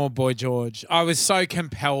 I was more Boy George. I was so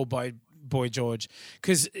compelled by Boy George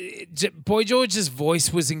because Boy George's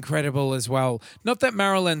voice was incredible as well. Not that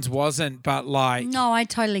Marilyn's wasn't, but like... No, I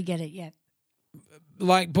totally get it, yeah.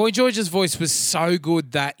 Like Boy George's voice was so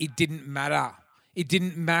good that it didn't matter. It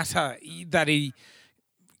didn't matter that he,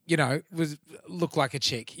 looked like a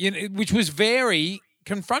chick, which was very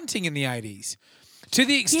confronting in the 80s. To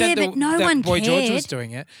the extent but no one that Boy George cared. was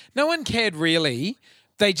doing it. No one cared really.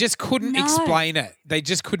 They just couldn't explain it. They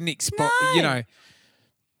just couldn't explain,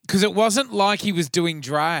 because it wasn't like he was doing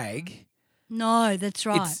drag. No, that's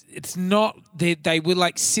right. It's not. They were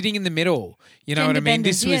like sitting in the middle. You know Gender what I mean?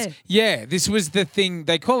 benders, This was the thing.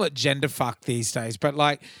 They call it gender fuck these days, but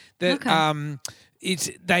like that. Okay. It's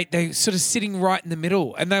they sort of sitting right in the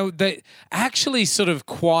middle, and they actually sort of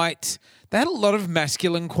quite. They had a lot of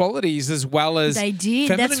masculine qualities as well as they did.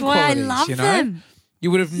 feminine That's why I qualities, love them. You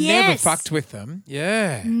would have never Yes. fucked with them.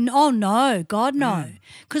 Yeah. Oh, no. God, no.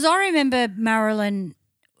 Because I remember Marilyn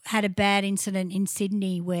had a bad incident in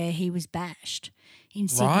Sydney where he was bashed in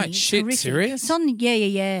Sydney. Right. It's Shit, horrific. serious? It's on,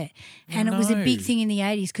 yeah. And it was a big no. thing in the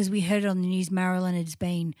 80s because we heard it on the news Marilyn had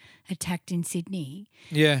been attacked in Sydney.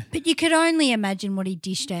 Yeah. But you could only imagine what he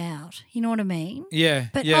dished out. You know what I mean? Yeah.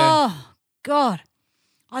 But, yeah. oh, God,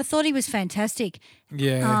 I thought he was fantastic.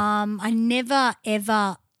 Yeah. I never,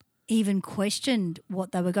 ever even questioned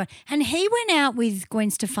what they were going. And he went out with Gwen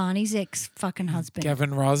Stefani's ex-fucking husband.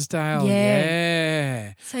 Gavin Rossdale. Yeah.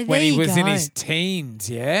 Yeah. So when there he you was in go. his teens,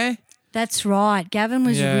 yeah? That's right. Gavin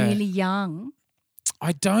was Yeah. really young.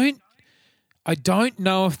 I don't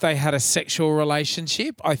know if they had a sexual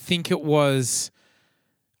relationship. I think it was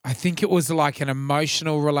like an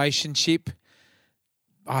emotional relationship.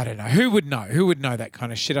 I don't know. Who would know? Who would know that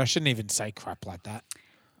kind of shit? I shouldn't even say crap like that.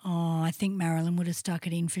 Oh, I think Marilyn would have stuck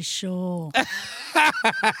it in for sure.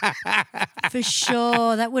 For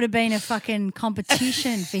sure. That would have been a fucking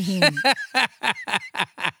competition for him.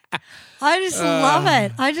 I just love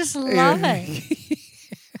it. I just love it.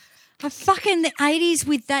 The 80s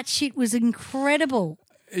with that shit was incredible.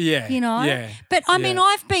 Yeah. You know? Yeah. But I mean, yeah.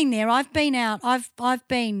 I've been there. I've been out. I've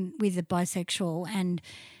been with a bisexual, and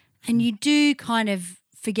And you do kind of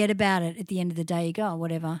forget about it at the end of the day. You go, oh,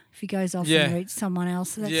 whatever. If he goes off and meets someone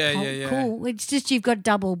else, that's cool. It's just you've got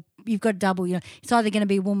double, you know, it's either going to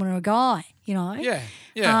be a woman or a guy, you know. Yeah,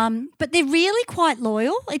 yeah. But they're really quite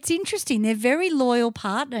loyal. It's interesting. They're very loyal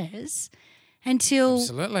partners until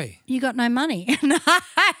Absolutely. you got no money.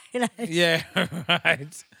 Yeah,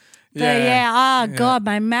 right. But God,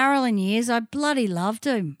 my Marilyn years, I bloody loved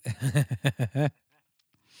him.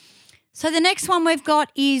 So the next one we've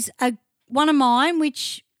got is one of mine,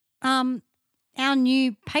 which our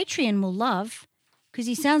new Patreon will love because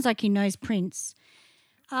he sounds like he knows Prince.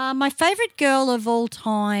 My favourite girl of all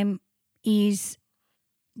time is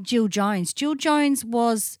Jill Jones. Jill Jones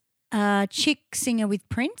was a chick singer with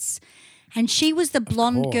Prince, and she was the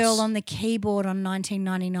blonde girl on the keyboard on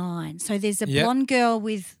 1999. So there's a blonde girl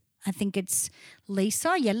with, I think it's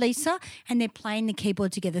Lisa, and they're playing the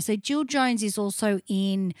keyboard together. So Jill Jones is also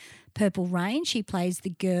in Purple Rain. She plays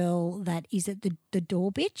the girl that is at the door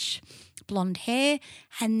bitch, blonde hair.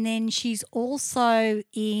 And then she's also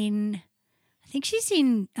in, I think she's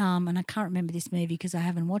in, and I can't remember this movie because I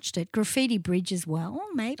haven't watched it, Graffiti Bridge as well,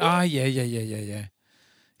 maybe. Ah, yeah.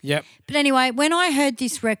 Yep. But anyway, when I heard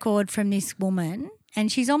this record from this woman, and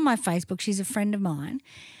she's on my Facebook, she's a friend of mine,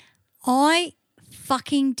 I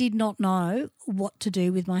fucking did not know what to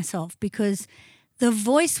do with myself because the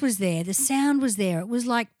voice was there, the sound was there. It was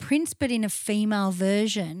like Prince but in a female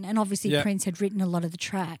version, and obviously Prince had written a lot of the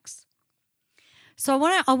tracks. So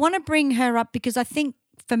I want to bring her up because I think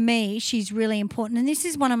for me she's really important, and this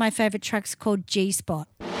is one of my favourite tracks called G-Spot.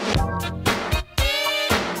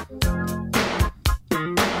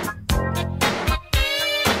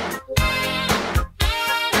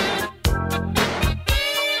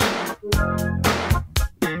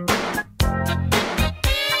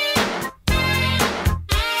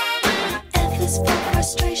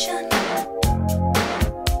 Frustration.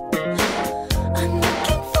 I'm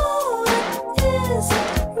looking for what isn't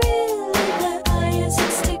really the highest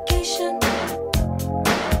instigation.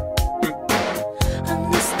 I'm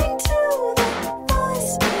listening to the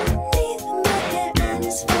voice beneath my head, and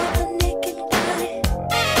it's for the naked eye.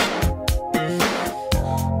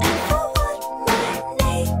 And for what my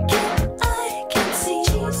naked eye can see.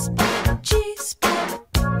 G-spot, G-spot.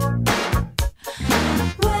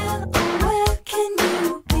 Where can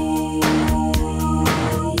you be?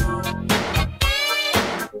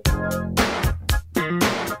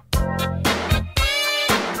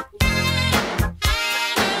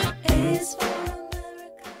 A's for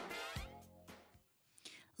America.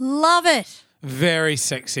 Love it. Very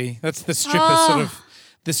sexy. That's the stripper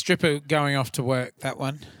the stripper going off to work, that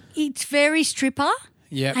one. It's very stripper.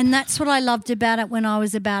 Yeah. And that's what I loved about it when I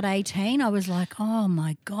was about 18. I was like, oh,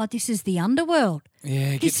 my God, this is the underworld.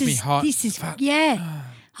 Yeah, it gets me hot. This is, Fuck. yeah.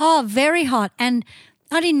 Oh, very hot. And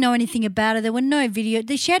I didn't know anything about her. There were no video.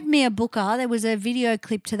 She had Mia Booker. There was a video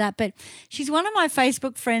clip to that. But she's one of my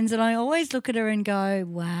Facebook friends, and I always look at her and go,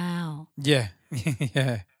 wow. Yeah.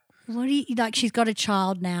 Yeah. What do you, like, she's got a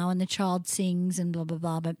child now and the child sings and blah, blah,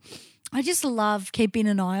 blah. But I just love keeping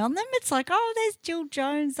an eye on them. It's like, oh, there's Jill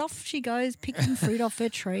Jones. Off she goes picking fruit off her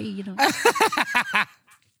tree, you know.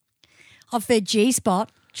 Off her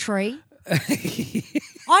G-spot tree.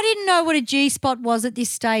 I didn't know what a G-spot was at this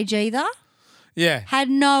stage either. Yeah. Had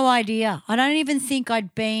no idea. I don't even think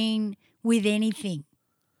I'd been with anything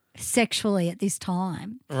sexually at this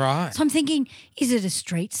time. Right. So I'm thinking, is it a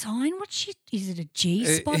street sign? Is it a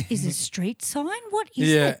G-spot? Is it a street sign? What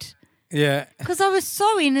is it? Yeah. Because I was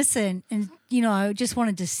so innocent and, you know, just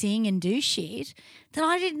wanted to sing and do shit that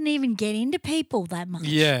I didn't even get into people that much.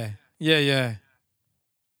 Yeah. Yeah, yeah.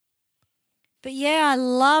 But, yeah, I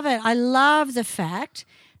love it. I love the fact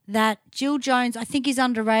that Jill Jones, I think, is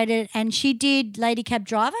underrated, and she did Lady Cab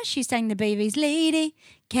Driver. She sang the BV's Lady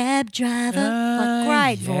Cab Driver. Like,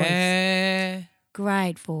 great voice.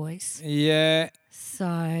 Great voice. Yeah.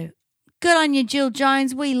 So, good on you, Jill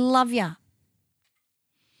Jones. We love you.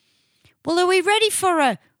 Well, are we ready for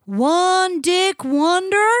a One Dick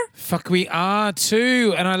Wonder? Fuck, we are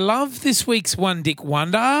too. And I love this week's One Dick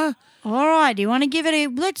Wonder. All right. Do you want to give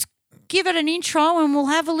it let's give it an intro and we'll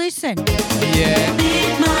have a listen. Yeah.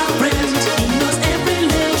 Meet my friend, he knows every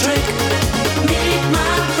little trick. Meet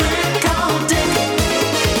my friend called Dick.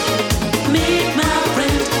 Meet my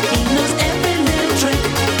friend, he knows every little trick.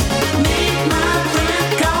 Meet my friend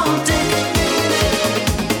called Dick.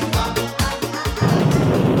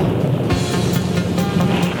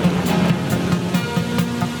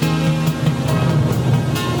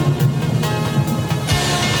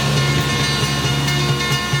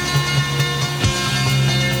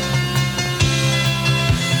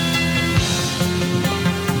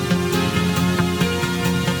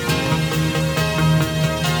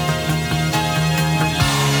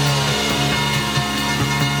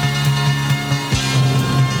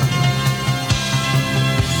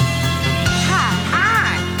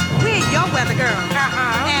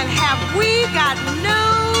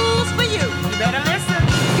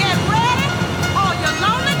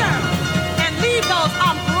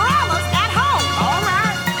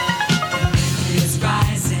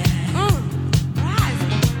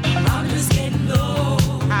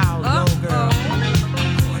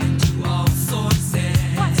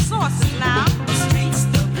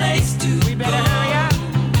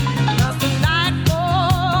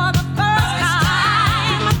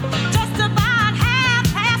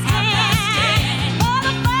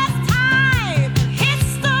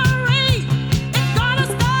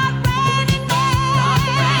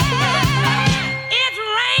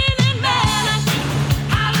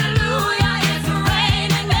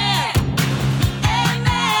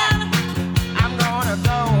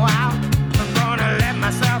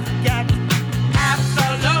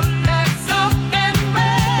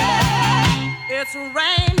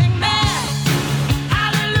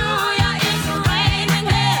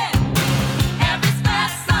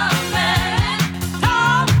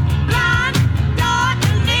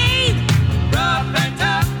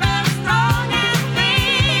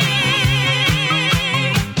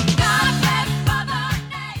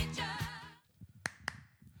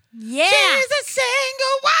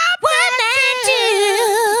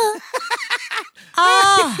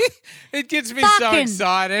 It gets me so Fucking-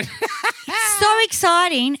 excited. So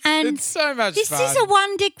exciting. And It's so much this fun. is a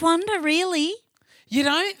one-dick wonder, really. You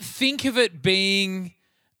don't think of it being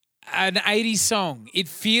an 80s song. It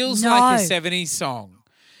feels No. like a 70s song.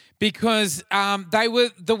 Because they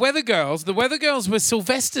were the Weather Girls. The Weather Girls were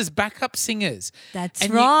Sylvester's backup singers. That's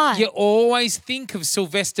and right. You always think of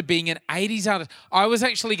Sylvester being an 80s artist. I was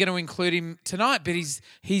actually going to include him tonight, but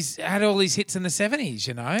he's had all these hits in the 70s,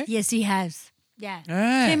 you know? Yes, he has. Yeah.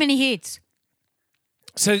 Ah. Too many hits.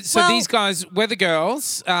 So Well- these guys, Weather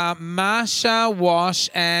Girls, Marsha, Wash,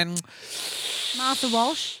 and Martha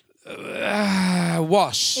Walsh.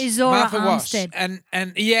 Wash. Izora Martha Armstead. Wash.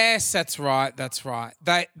 And yes, that's right.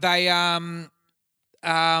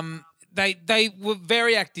 They were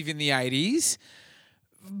very active in the 80s.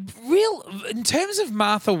 In terms of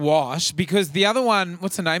Martha Wash, because the other one,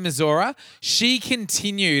 what's her name, Izora, she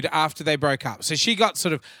continued after they broke up. So she got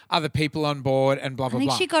sort of other people on board and blah, I blah, think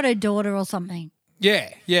blah. she got her daughter or something. Yeah,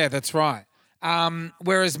 that's right.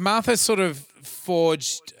 Whereas Martha sort of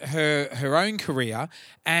forged her own career,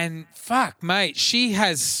 and fuck, mate, she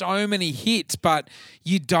has so many hits, but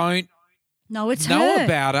you don't No, it's know her.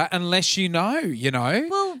 about her unless you know, you know.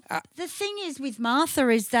 Well, the thing is with Martha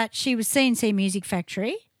is that she was C&C Music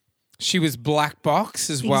Factory. She was Black Box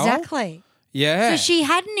as well. Exactly. Yeah. So she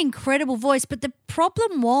had an incredible voice, but the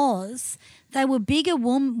problem was they were bigger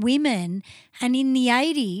women, and in the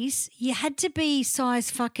 80s, you had to be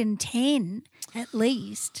size fucking 10 at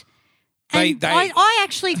least. And They- I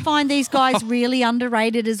actually find these guys really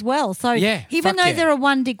underrated as well. So Yeah, even fuck though yeah. they're a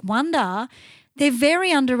one-dick wonder, they're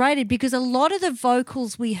very underrated because a lot of the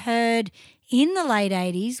vocals we heard in the late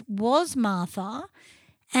 80s was Martha,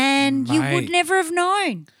 and you would Mate. never have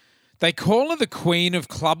known. They call her the Queen of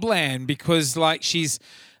Clubland because, like, she's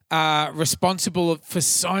responsible for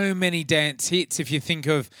so many dance hits. If you think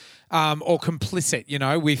of, or complicit, you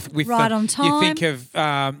know, with Right the- on Time. You think of,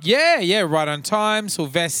 Right on Time,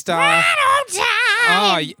 Sylvester.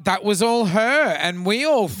 That was all her, and we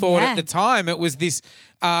all thought Yeah. at the time it was this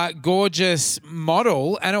gorgeous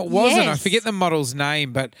model, and it wasn't. I Yes. forget the model's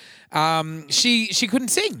name, but she couldn't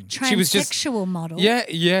sing. She was just Transsexual model.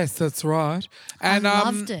 yes, that's right. And I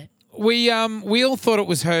loved it. We all thought it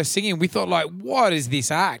was her singing. We thought, like, what is this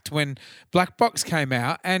act? When Black Box came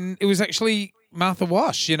out, and it was actually Martha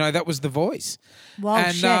Wash. You know, that was the voice.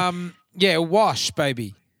 Walsh, and yeah. Wash,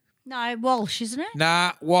 baby. No, Walsh, isn't it?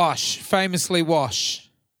 Nah, Wash, famously Wash.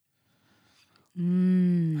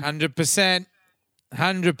 100%.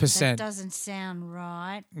 100%. That doesn't sound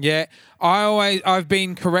right. Yeah, I've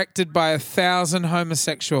been corrected by 1,000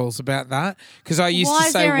 homosexuals about that because I used Why to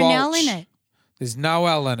is say there an L Walsh. in it? There's no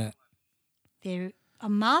L in it. There, a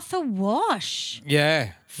Martha Wash.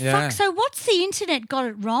 Yeah. Fuck. So what's the internet got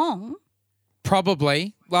it wrong?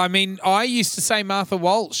 Probably. Well, I mean, I used to say Martha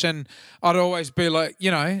Walsh, and I'd always be like,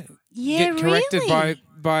 you know, Yeah, get corrected really?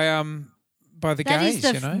 by the That gays, is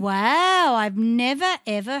the you know. wow. I've never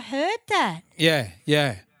ever heard that. Yeah.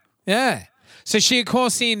 So she, of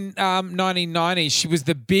course, in 1990, she was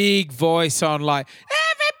the big voice on like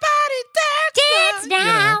everybody dance now.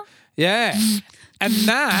 you know. Yeah, and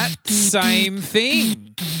that same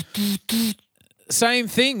thing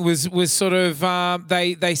was sort of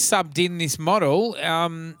they subbed in this model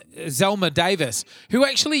Zelma Davis, who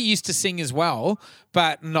actually used to sing as well,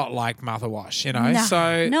 but not like Martha Wash, you know. No,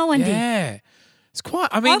 so no one did. Yeah, it's quite.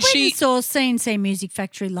 I I mean, went she. and saw C&C Music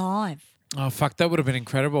Factory live. Oh fuck, that would have been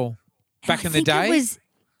incredible back I in the think day. it was,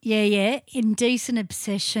 yeah. Indecent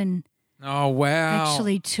Obsession Oh wow,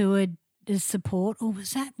 actually toured as support, or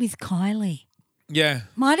was that with Kylie? yeah.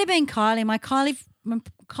 Might have been Kylie. My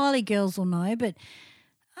Kylie girls will know, but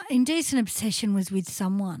Indecent Obsession was with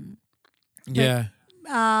someone. Yeah.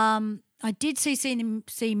 I did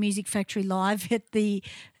see Music Factory live at the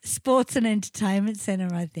Sports and Entertainment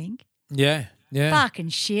Centre, I think. Yeah. Yeah. Fucking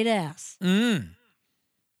shit house.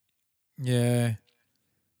 Yeah.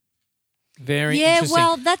 Very Yeah, interesting.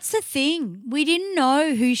 well, that's the thing. We didn't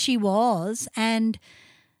know who she was, and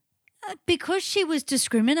because she was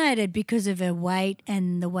discriminated because of her weight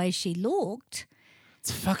and the way she looked,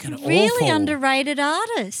 it's fucking really awful. underrated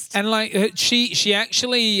artist. And like she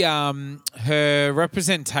actually her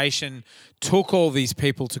representation took all these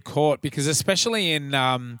people to court because especially in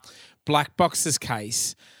Black Box's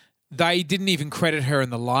case, they didn't even credit her in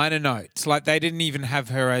the liner notes. Like they didn't even have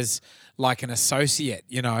her as like an associate,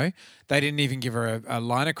 you know. They didn't even give her a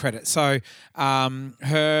liner credit. So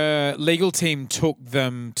her legal team took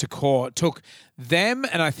them to court, took them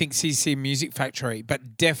and I think CC Music Factory,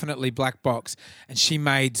 but definitely Black Box. And she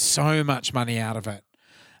made so much money out of it.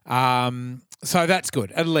 So that's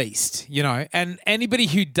good, at least, you know. And anybody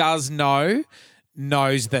who does know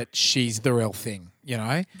knows that she's the real thing, you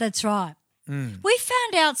know? That's right. We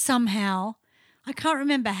found out somehow, I can't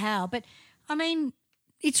remember how, but I mean,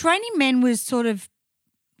 It's Raining Men was sort of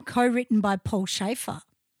co-written by Paul Schaefer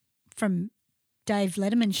from Dave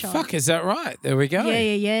Letterman show. Fuck, is that right? There we go.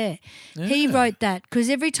 Yeah. He wrote that because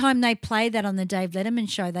every time they play that on the Dave Letterman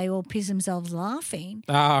show, they all piss themselves laughing.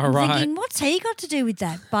 Ah, right. Thinking, what's he got to do with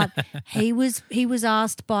that? But he was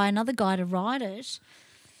asked by another guy to write it,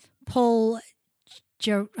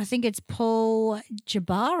 I think it's Paul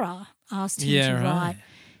Jabara asked him to write,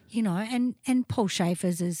 you know, and Paul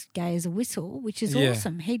Schaefer's as gay as a whistle, which is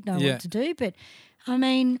awesome. He'd know what to do. But, I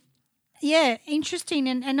mean, yeah, interesting.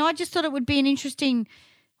 And I just thought it would be an interesting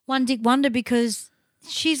One Dick Wonder because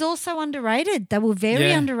she's also underrated. They were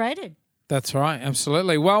very underrated. That's right,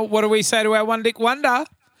 absolutely. Well, what do we say to our One Dick Wonder?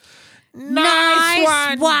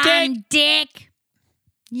 Nice one, Dick.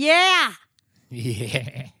 Yeah.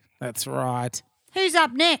 Yeah, that's right. Who's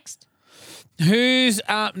up next? Who's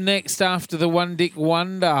up next after the One Dick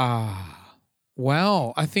Wonder?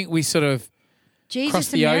 Well, I think we sort of Jesus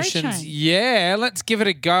crossed and the Mary oceans. Chain. Yeah, let's give it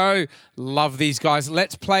a go. Love these guys.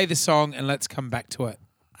 Let's play the song and let's come back to it.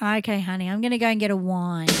 Okay, honey, I'm going to go and get a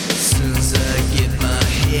wine. Soon as I get my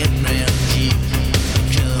head round you,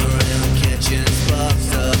 come around catching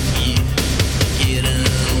sparks off you. Get an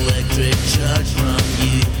electric charge from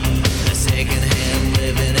you. A second-hand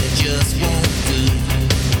living, it just won't do.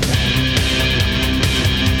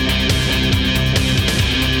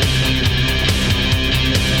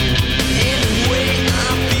 Anyway, I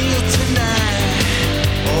feel tonight.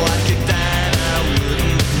 Oh, I could die and I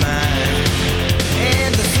wouldn't mind.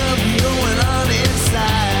 And there's something going on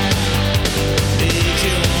inside. Makes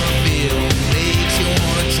you wanna feel, makes you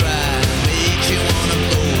wanna try, makes you wanna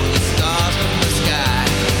blow the stars from the sky.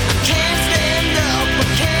 I can't stand up, I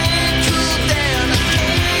can't cool down, I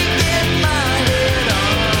can't get my head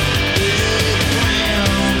off the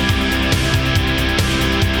ground.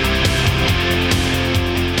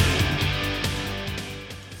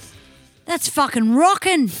 That's fucking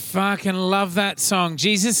rocking. Fucking love that song.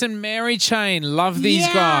 Jesus and Mary Chain. Love these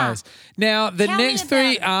Yeah. guys. Now, the Tell me next about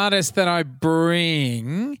three it. artists that I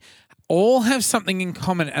bring all have something in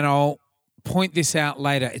common, and I'll point this out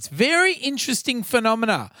later. It's very interesting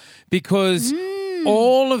phenomena because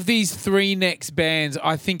all of these three next bands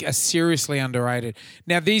I think are seriously underrated.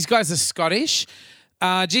 Now, these guys are Scottish.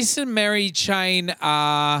 Jesus and Mary Chain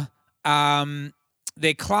are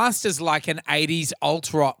they're classed as like an 80s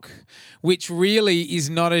alt rock, which really is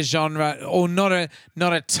not a genre or not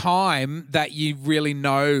a time that you really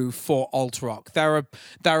know for alt rock. They're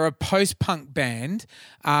a post punk band,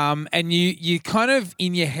 and you kind of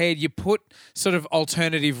in your head you put sort of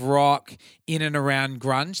alternative rock in and around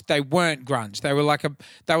grunge. They weren't grunge. They were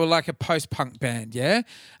like a post punk band. Yeah,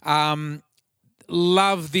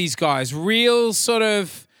 love these guys. Real sort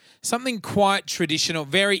of something quite traditional,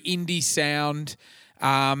 very indie sound.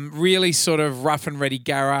 Really sort of rough and ready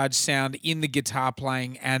garage sound in the guitar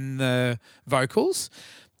playing and the vocals.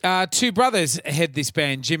 Two brothers head this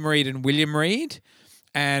band, Jim Reed and William Reed,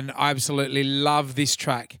 and I absolutely love this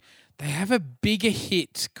track. They have a bigger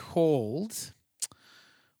hit called...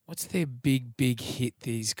 What's their big hit,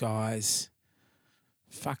 these guys?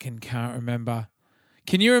 Fucking can't remember.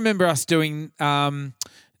 Can you remember us doing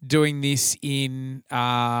this in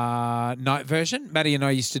night version? Maddie and I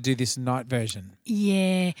used to do this in night version.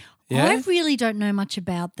 Yeah. Yeah? I really don't know much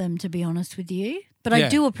about them, to be honest with you, but I Yeah.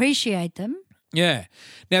 do appreciate them. Yeah.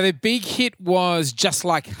 Now, their big hit was Just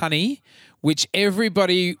Like Honey, which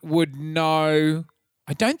everybody would know.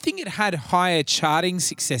 I don't think it had higher charting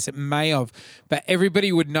success. It may have, but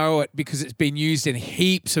everybody would know it because it's been used in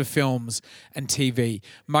heaps of films and TV,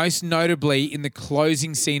 most notably in the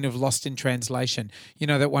closing scene of Lost in Translation. You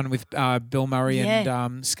know, that one with Bill Murray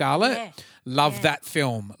and Scarlett? Yeah. Love that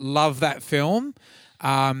film. Love that film.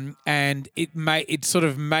 And it sort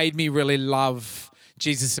of made me really love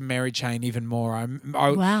Jesus and Mary Chain even more.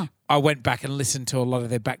 Wow. I went back and listened to a lot of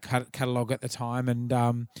their back catalogue at the time,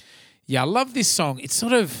 and yeah, I love this song.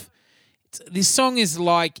 This song is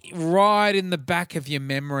like right in the back of your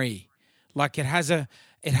memory. Like it has a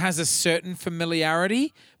certain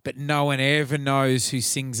familiarity, but no one ever knows who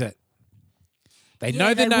sings it. They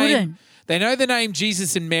know the name. wouldn't. They know the name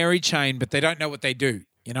Jesus and Mary Chain, but they don't know what they do.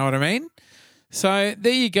 You know what I mean? So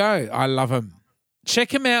there you go. I love them. Check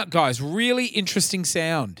them out, guys. Really interesting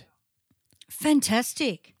sound.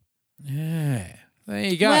 Fantastic. Yeah. There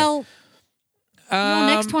you go. Well, your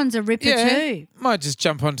next one's a ripper too. Might just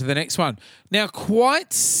jump on to the next one. Now,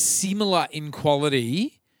 quite similar in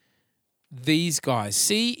quality, these guys.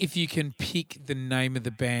 See if you can pick the name of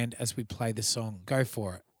the band as we play the song. Go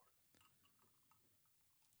for it.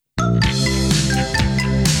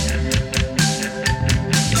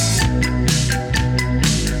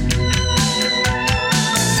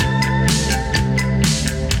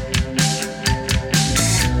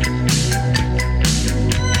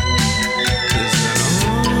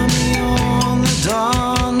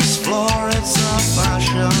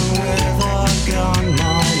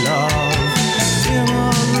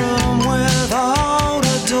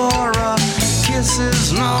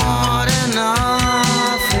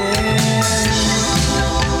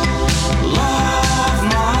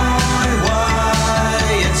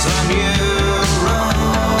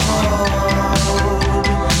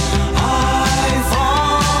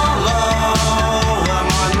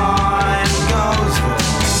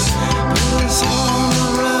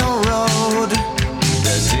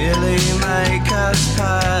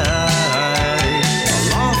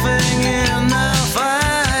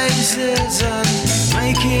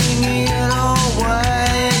 taking it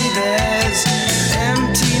away. There's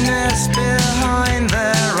emptiness behind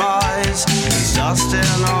their eyes. There's dust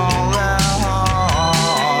in all their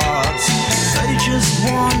hearts. They just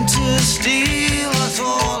want to steal us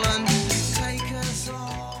all and take us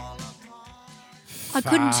all apart. I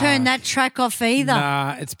couldn't turn that track off either.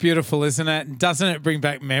 Nah, it's beautiful, isn't it? Doesn't it bring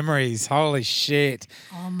back memories? Holy shit.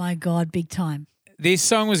 Oh, my God, big time. This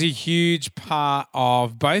song was a huge part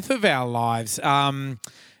of both of our lives.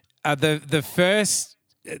 The first,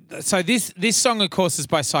 so this song, of course, is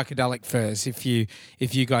by Psychedelic Furs. If you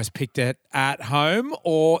guys picked it at home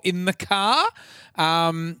or in the car,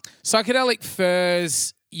 Psychedelic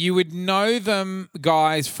Furs. You would know them,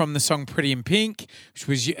 guys, from the song Pretty in Pink, which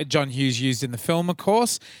was John Hughes used in the film, of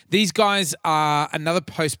course. These guys are another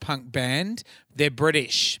post-punk band. They're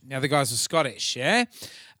British. Now, the guys are Scottish, yeah?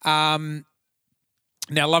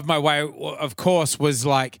 Now, Love My Way, of course, was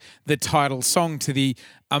like the title song to the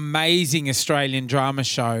amazing Australian drama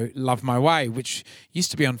show Love My Way, which used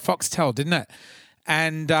to be on Foxtel, didn't it?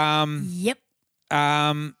 And Yep.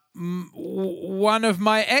 one of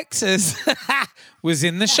my exes was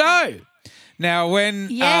in the show. Now, when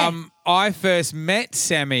Yeah. I first met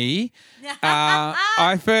Sammy,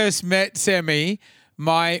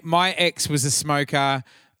 my ex was a smoker.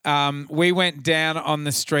 We went down on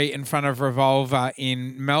the street in front of Revolver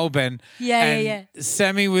in Melbourne. Yeah.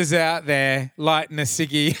 Sammy was out there lighting a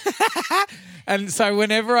ciggy. And so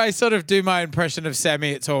whenever I sort of do my impression of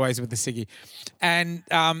Sammy, it's always with the ciggy. And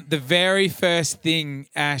the very first thing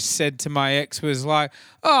Ash said to my ex was like,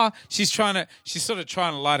 "Oh, she's sort of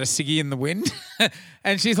trying to light a ciggy in the wind,"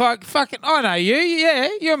 and she's like, "Fucking, I know you. Yeah,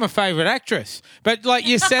 you're my favourite actress." But like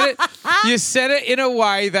you said it in a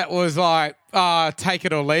way that was like, take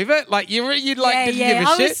it or leave it. Like you didn't give a shit.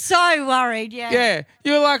 I was so worried. Yeah. Yeah,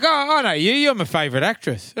 you were like, "Oh, I know you. You're my favourite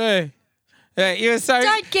actress." Yeah, you were so.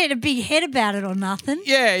 Don't get a big head about it or nothing.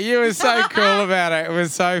 Yeah, you were so cool about it. It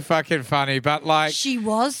was so fucking funny. But like, She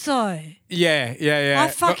was so. yeah. I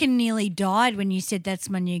fucking nearly died when you said that's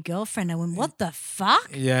my new girlfriend. I went, what the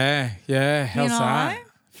fuck? Yeah. How's that? know?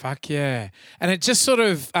 Fuck yeah. And it just sort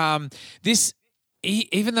of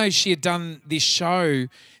even though she had done this show,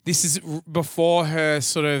 this is before her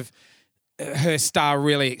sort of her star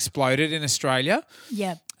really exploded in Australia.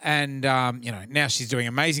 Yeah. And, now she's doing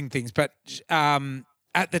amazing things. But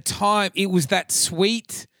at the time, it was that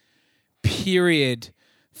sweet period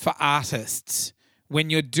for artists when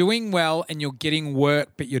you're doing well and you're getting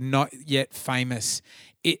work, but you're not yet famous.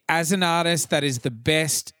 As an artist, that is the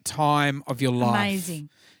best time of your life. Amazing.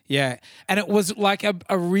 Yeah. And it was like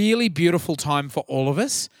a really beautiful time for all of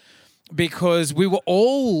us because we were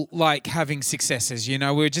all like having successes. We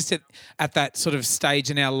were just at that sort of stage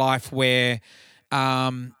in our life where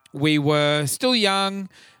we were still young,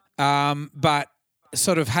 but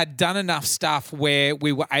sort of had done enough stuff where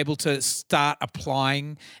we were able to start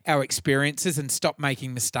applying our experiences and stop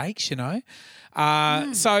making mistakes,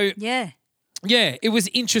 So Yeah. yeah, it was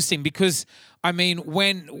interesting because, I mean,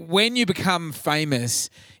 when you become famous,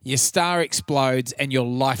 your star explodes and your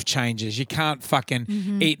life changes. You can't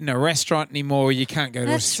fucking eat in a restaurant anymore. You can't go to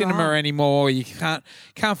a That's cinema right. anymore. You can't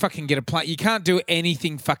fucking get a plane. You can't do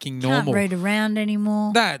anything fucking normal. Can't read around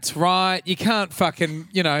anymore. That's right. You can't fucking,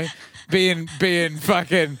 being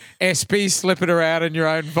fucking SP slipping around in your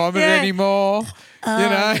own vomit Yeah. anymore.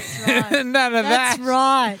 That's right. None of That's that.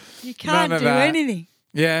 right. You can't None of do that. anything.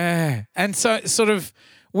 Yeah. And so sort of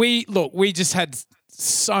we just had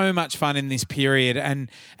so much fun in this period and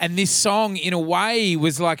this song in a way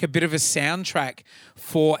was like a bit of a soundtrack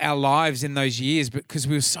for our lives in those years because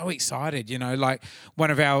we were so excited, like one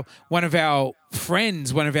of our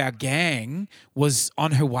friends, one of our gang was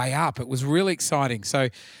on her way up. It was really exciting. So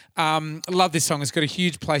I love this song. It's got a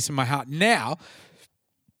huge place in my heart. Now,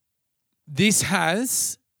 this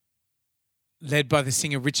has led by the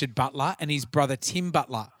singer Richard Butler and his brother Tim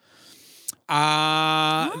Butler.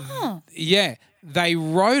 Yeah, they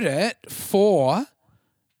wrote it for.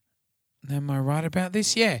 Am I right about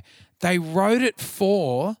this? Yeah, they wrote it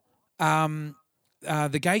for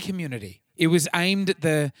the gay community. It was aimed at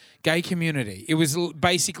the gay community. It was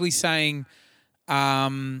basically saying.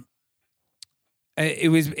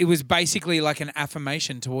 It was basically like an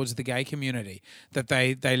affirmation towards the gay community that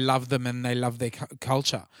they love them and they love their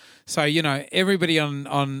culture. So, everybody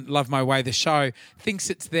on Love My Way, the show, thinks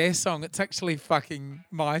it's their song. It's actually fucking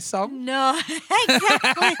my song. No,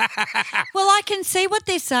 exactly. Well, I can see what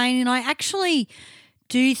they're saying, and I actually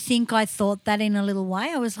do think I thought that in a little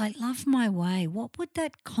way. I was like, love my way. What would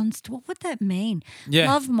that mean?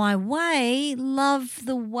 Yeah. Love my way, love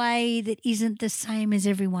the way that isn't the same as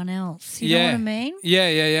everyone else. You know what I mean?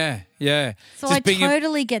 Yeah. So Just I being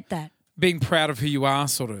totally get that. being proud of who you are,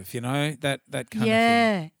 sort of, that kind of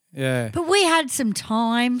thing. Yeah. But we had some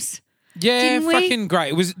times. Yeah, didn't we? fucking great.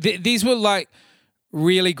 It was these were like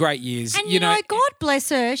really great years. And, you know, God bless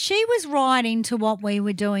her, she was right into what we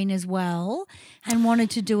were doing as well and wanted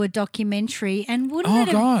to do a documentary. And wouldn't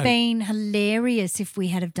it have been hilarious if we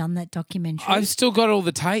had have done that documentary? I've still got all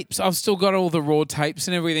the tapes. I've still got all the raw tapes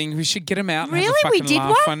and everything. We should get them out and really? have a fucking We did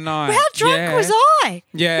laugh one night. How drunk was I?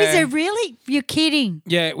 Yeah. Was it really? You're kidding.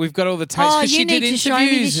 Yeah, we've got all the tapes. Oh, 'cause you she need did to show me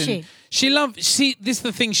interviews this and shit. this is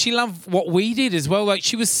the thing, she loved what we did as well. Like,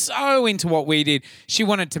 she was so into what we did. She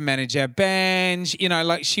wanted to manage our band,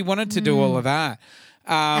 like she wanted to do all of that.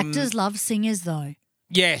 Actors love singers though.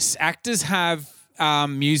 Yes, actors have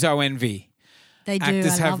muso envy. They do.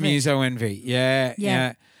 Actors I have love it. muso envy.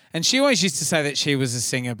 Yeah. And she always used to say that she was a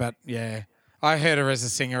singer, but I heard her as a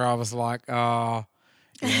singer. I was like, oh,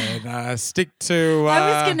 yeah, no, stick to.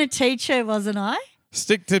 I was going to teach her, wasn't I?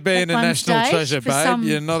 Stick to being a one national stage treasure, for babe. some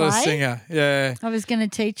You're not a play. singer. Yeah. I was going to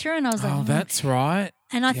teach her, and I was like, Oh, that's right.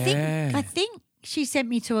 And I Yeah. think she sent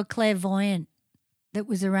me to a clairvoyant that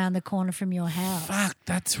was around the corner from your house. Fuck,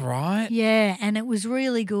 that's right. Yeah, and it was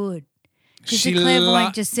really good. Because She the clairvoyant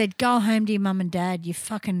lo- just said, go home to your mum and dad. You're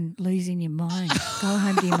fucking losing your mind. Go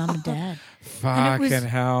home to your mum and dad. Fucking was-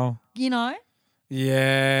 hell. You know?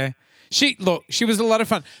 Yeah. She was a lot of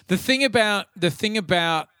fun. The thing about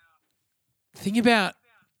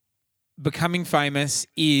becoming famous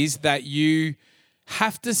is that you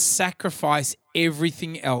have to sacrifice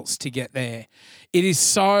everything else to get there. It is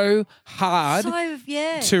so hard So,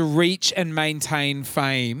 yeah. to reach and maintain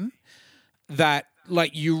fame that,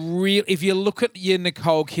 like, if you look at your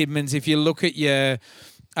Nicole Kidmans, if you look at your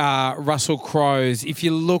Russell Crowes, if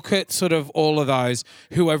you look at sort of all of those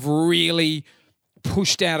who have really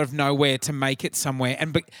pushed out of nowhere to make it somewhere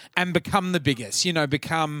and become the biggest,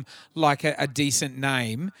 become like a decent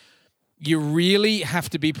name, you really have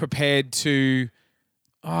to be prepared to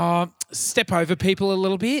step over people a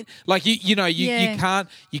little bit. Like you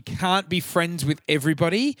can't be friends with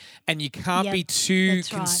everybody, and you can't Yep, be too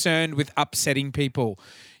that's right. concerned with upsetting people.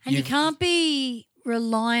 And you can't be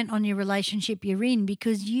reliant on your relationship you're in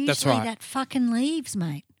because usually right. that fucking leaves,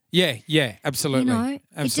 mate. Yeah, absolutely. It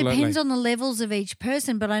Absolutely. depends on the levels of each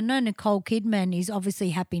person. But I know Nicole Kidman is obviously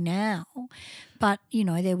happy now. But,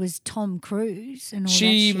 there was Tom Cruise and all that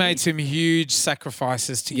She shit. made some huge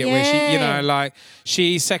sacrifices to get where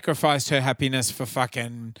she sacrificed her happiness for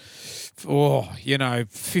fucking,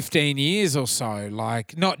 15 years or so.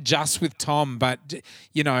 Like, not just with Tom, but,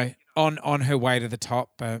 on her way to the top.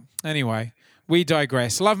 But anyway, we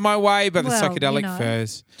digress. Love My Way by the Psychedelic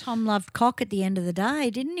Furs. Tom loved cock at the end of the day,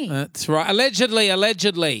 didn't he? That's right. Allegedly.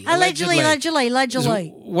 Allegedly. One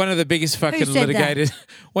of the biggest fucking said that? litigators.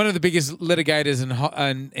 One of the biggest litigators in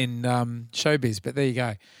showbiz. But there you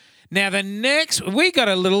go. Now we got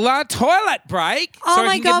a little toilet break. Oh so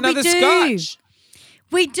my we can God, get we another do. scotch.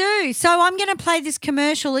 We do. So I'm going to play this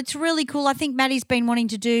commercial. It's really cool. I think Maddie's been wanting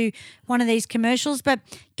to do one of these commercials, but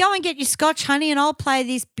go and get your scotch, honey, and I'll play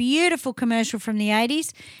this beautiful commercial from the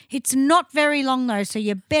 80s. It's not very long though, so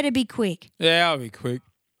you better be quick. Yeah, I'll be quick.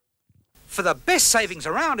 For the best savings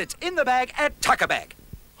around, it's in the bag at Tucker Bag.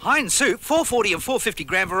 Heinz soup, 440 and 450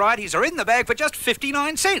 gram varieties are in the bag for just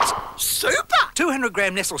 59 cents. Super! 200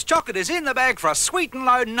 gram Nestle's chocolate is in the bag for a sweet and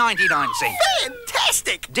low 99 cents.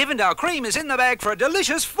 Fantastic! Divendale cream is in the bag for a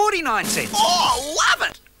delicious 49 cents. Oh, love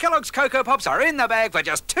it! Kellogg's Cocoa Pops are in the bag for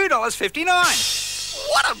just $2.59.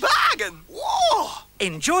 What a bargain! Whoa!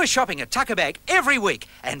 Enjoy shopping at Tucker Bag every week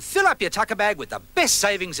and fill up your Tucker Bag with the best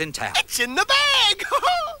savings in town. It's in the bag!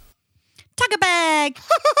 Tucker bag.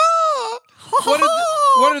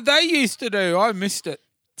 What did they used to do? I missed it.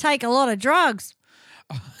 Take a lot of drugs.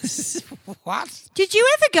 What? Did you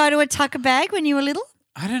ever go to a Tucker bag when you were little?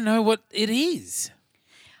 I don't know what it is.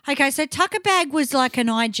 Okay, so Tucker bag was like an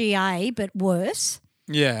IGA, but worse.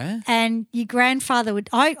 Yeah. And your grandfather would.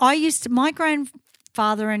 My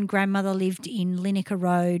grandfather and grandmother lived in Lineker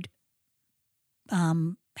Road,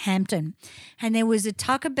 Hampton, and there was a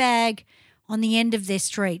Tucker bag on the end of their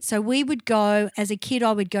street. So we would go, as a kid,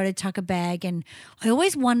 I would go to Tucker bag, and I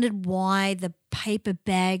always wondered why the paper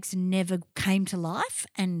bags never came to life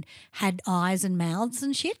and had eyes and mouths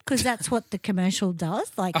and shit, because that's what the commercial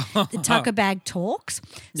does, like the Tucker bag talks.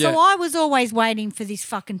 So Yeah. I was always waiting for this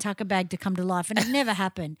fucking Tucker bag to come to life, and it never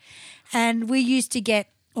happened. And we used to get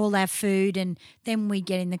all our food, and then we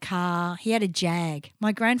get in the car. He had a Jag.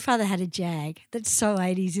 My grandfather had a Jag. That's so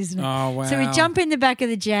 80s, isn't it? Oh, wow. So we jump in the back of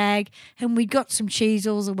the Jag, and we got some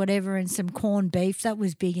cheesels or whatever and some corned beef. That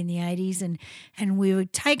was big in the 80s. And we were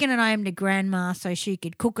taking it home to Grandma so she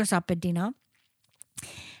could cook us up a dinner.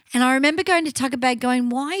 And I remember going to Tucker Bag going,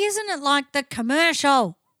 why isn't it like the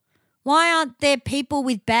commercial? Why aren't there people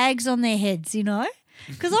with bags on their heads, you know?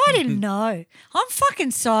 Because I didn't know.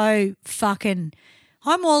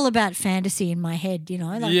 I'm all about fantasy in my head, you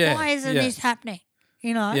know. Like, why isn't this happening?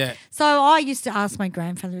 You know? Yeah. So I used to ask my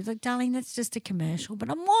grandfather, he was like, darling, that's just a commercial. But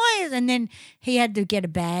and then he had to get a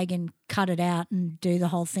bag and cut it out and do the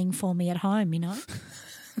whole thing for me at home, you know.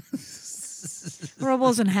 Or I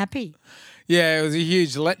wasn't happy. Yeah, it was a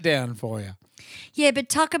huge letdown for you. Yeah, but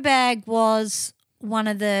Tucker Bag was one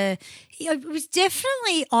of it was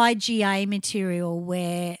definitely IGA material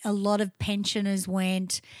where a lot of pensioners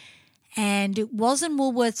went. And it wasn't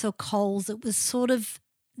Woolworths or Coles. It was sort of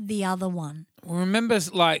the other one. Remember,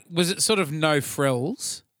 like, was it sort of no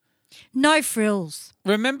frills? No frills.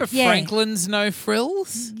 Remember Franklin's no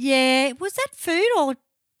frills? Yeah. Was that food or clothes?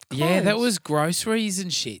 Yeah, that was groceries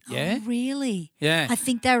and shit, yeah? Oh, really? Yeah. I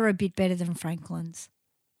think they were a bit better than Franklin's.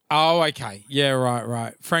 Oh, okay. Yeah,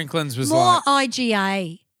 right. Franklin's was More like...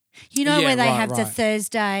 IGA. You know where they have the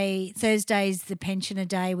right. Thursday's the pensioner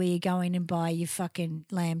day where you go in and buy your fucking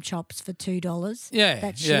lamb chops for $2. Yeah,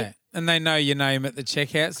 that shit. yeah. And they know your name at the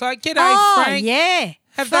checkout. It's like, g'day, Frank. Yeah.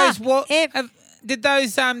 Have Fuck. those did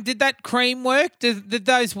that cream work? Did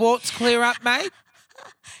those warts clear up, mate?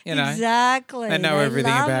 You know. Exactly. They know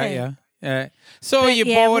everything love about it. you. Yeah. Saw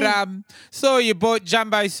you bought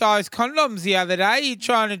jumbo sized condoms the other day. You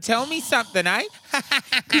trying to tell me something, eh?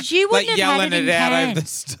 Because you wouldn't Like have yelling had it it out in over the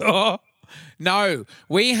store. No,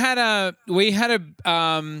 we had a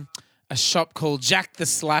shop called Jack the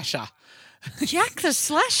Slasher. Jack the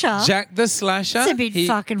Slasher? Jack the Slasher. That's a bit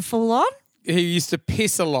fucking full on. He used to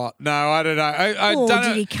piss a lot. No, I don't know. I Or don't did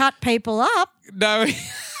know. he cut people up? No.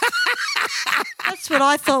 That's what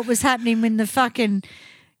I thought was happening when the fucking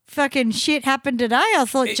shit happened today. I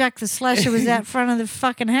thought Jack the Slasher was out front of the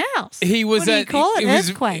fucking house. He was what do you call it?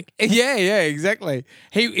 Earthquake. Yeah, exactly.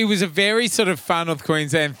 He was a very sort of fun North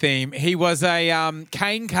Queensland theme. He was a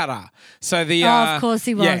cane cutter. So the of course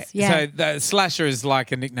he was. Yeah. So the Slasher is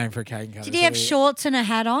like a nickname for a cane cutter. Did he have shorts and a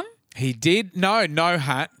hat on? He did. No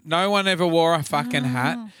hat. No one ever wore a fucking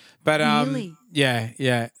hat. But really?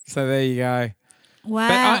 Yeah. So there you go.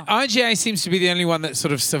 Wow. But IGA seems to be the only one that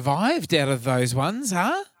sort of survived out of those ones,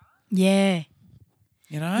 huh? Yeah.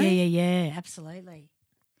 You know? Yeah. Absolutely.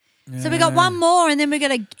 So we got one more and then we're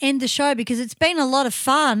going to end the show because it's been a lot of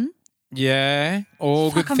fun. Yeah.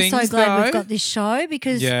 All Fuck, good things, I'm so glad though. we've got this show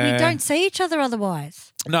because we don't see each other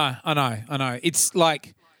otherwise. No, I know. It's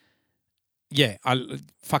like, yeah, I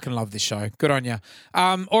fucking love this show. Good on you.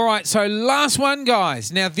 All right, so last one,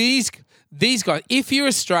 guys. Now, these guys, if you're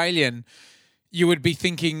Australian, you would be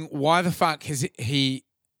thinking, why the fuck has he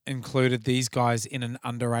included these guys in an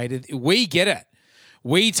underrated? We get it.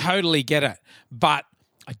 We totally get it. But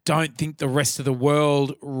I don't think the rest of the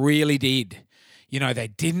world really did. You know, they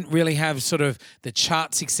didn't really have sort of the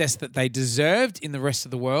chart success that they deserved in the rest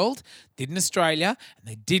of the world. Did in Australia, and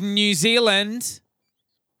they did in New Zealand.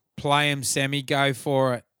 Play 'em, Sammy. Go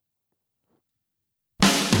for it.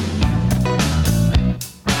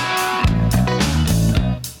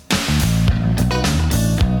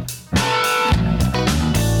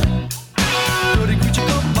 Dirty creature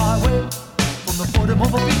come my way from the bottom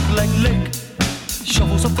of a big black lake.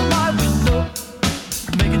 Shovels up to my window,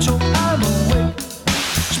 making sure I'm awake.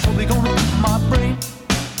 She's probably gonna beat my brain,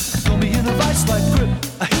 throw me in a vice like grip.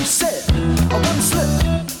 He said, I won't slip,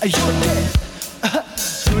 you're dead.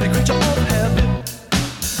 Dirty creature of habit,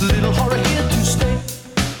 little horror here to stay.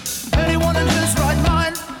 Anyone in his right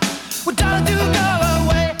mind would die to go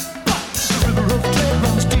away. But the river of dread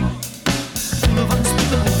runs deep, full of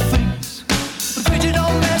unspeakable things. The creature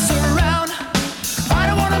don't mess around. I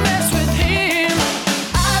don't wanna mess with him.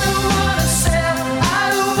 I don't wanna sell. I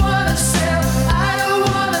don't wanna sell. I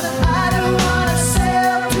don't wanna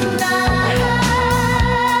sell tonight.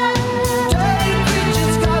 Dirty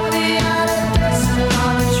creatures got me out of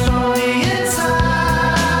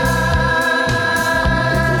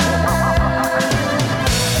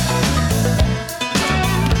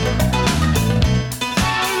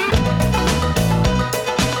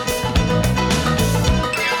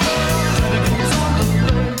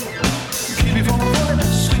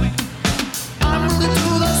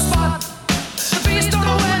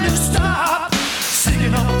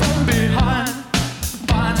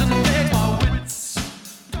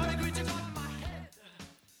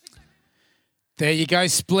There you go,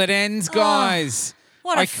 Split Ends, guys.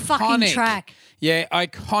 What a fucking track. Yeah,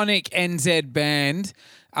 iconic NZ band.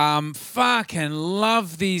 Fucking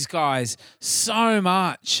love these guys so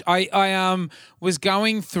much. I was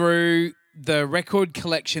going through the record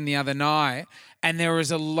collection the other night, and there was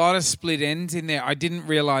a lot of Split Ends in there. I didn't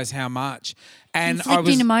realise how much. And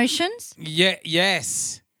Conflicting Emotions? Yeah,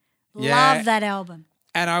 yes. Love that album.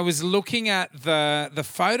 And I was looking at the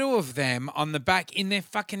photo of them on the back in their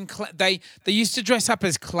fucking they used to dress up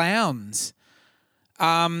as clowns.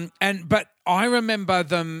 But I remember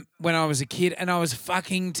them when I was a kid, and I was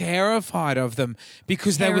fucking terrified of them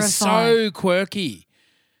because they were so quirky.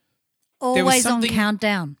 Always on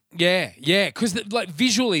Countdown. Yeah, because like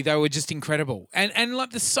visually they were just incredible, and like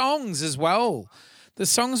the songs as well. The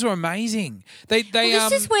songs were amazing.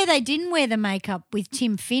 This is where they didn't wear the makeup with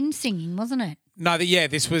Tim Finn singing, wasn't it? No,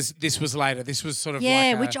 this was later. This was sort of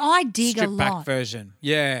like which I dig a lot. Back version.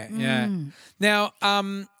 Yeah. Now,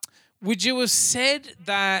 would you have said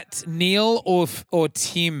that Neil or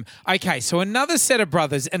Tim? Okay, so another set of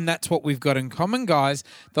brothers, and that's what we've got in common, guys.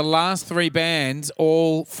 The last three bands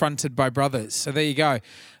all fronted by brothers. So there you go.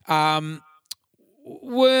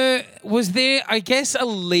 Was there, I guess, a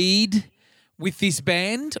lead with this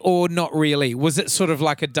band, or not really? Was it sort of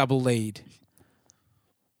like a double lead?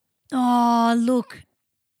 Oh, look,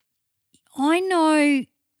 I know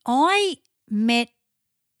I met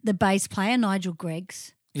the bass player, Nigel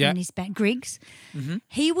Griggs, from his band, Griggs. Mm-hmm.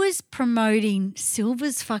 He was promoting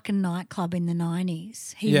Silver's fucking nightclub in the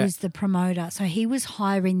 90s. He was the promoter, so he was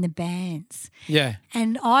hiring the bands. Yeah.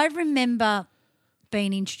 And I remember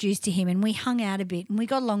being introduced to him, and we hung out a bit and we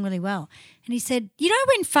got along really well. And he said, you know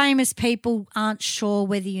when famous people aren't sure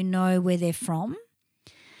whether you know where they're from?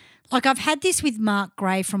 Like I've had this with Mark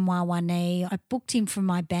Gray from Wawanee. I booked him for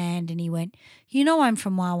my band and he went, you know I'm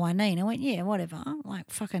from Wawanee. And I went, yeah, whatever. Like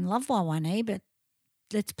fucking love Wawanee, but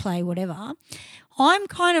let's play whatever. I'm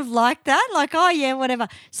kind of like that. Like, oh, yeah, whatever.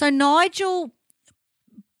 So Nigel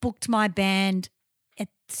booked my band at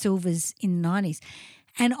Silver's in the 90s.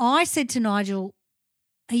 And I said to Nigel,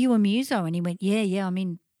 are you a muso? And he went, yeah, I'm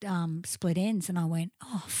in Split Ends. And I went,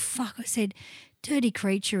 oh, fuck. I said, Dirty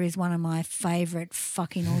Creature is one of my favourite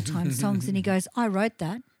fucking all-time songs. And he goes, I wrote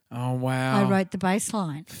that. Oh, wow. I wrote the bass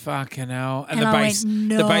line. Fucking hell. And, And the I bass went,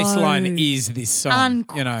 the bass no. line is this song,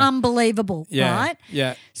 Unbelievable, right?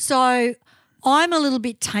 Yeah. So I'm a little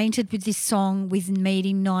bit tainted with this song with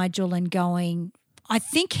meeting Nigel and going, I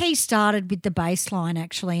think he started with the bass line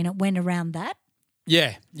actually and it went around that.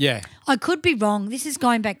 Yeah. I could be wrong. This is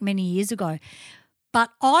going back many years ago. But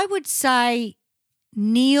I would say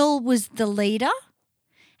Neil was the leader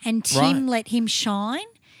and Tim let him shine.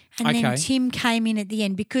 And then Tim came in at the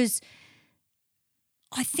end because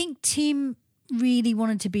I think Tim really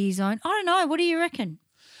wanted to be his own. I don't know. What do you reckon?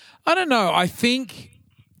 I don't know. I think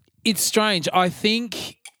it's strange. I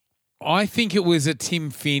think it was a Tim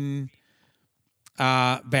Finn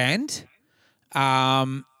band.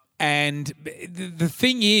 And the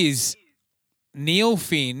thing is, Neil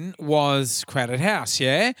Finn was Crowded House,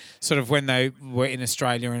 yeah? Sort of when they were in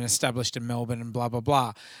Australia and established in Melbourne and blah, blah,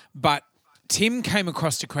 blah. But Tim came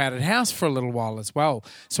across to Crowded House for a little while as well.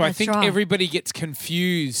 So I think everybody gets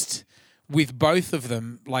confused with both of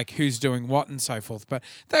them, like who's doing what and so forth. But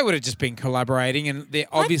they would have just been collaborating and they're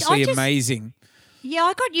obviously amazing. Yeah,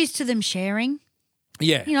 I got used to them sharing.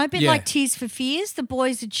 Yeah. You know, a bit like Tears for Fears, the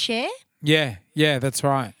boys would share. Yeah, that's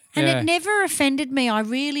right. And it never offended me. I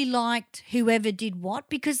really liked whoever did what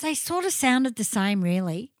because they sort of sounded the same,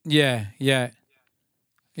 really. Yeah.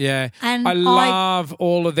 And I love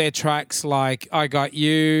all of their tracks like I Got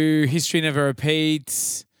You, History Never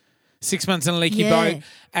Repeats, 6 Months in a Leaky Boat,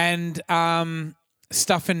 and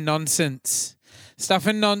Stuff and Nonsense. Stuff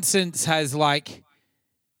and Nonsense has like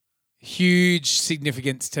huge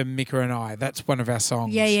significance to Mika and I. That's one of our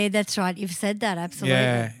songs. Yeah, that's right. You've said that,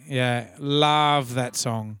 absolutely. Yeah. Love that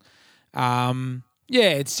song.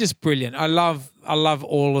 It's just brilliant. I love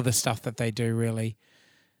all of the stuff that they do, really.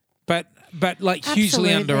 But like hugely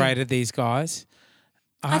underrated, these guys.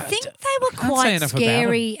 I think they were quite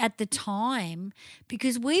scary at the time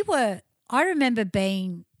because I remember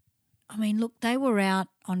being, they were out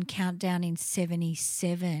on Countdown in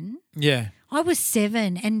 77. Yeah. I was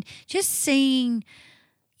 7 and just seeing,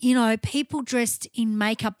 people dressed in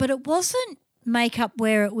makeup, but it wasn't makeup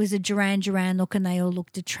where it was a Duran Duran look and they all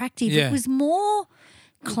looked attractive. Yeah. It was more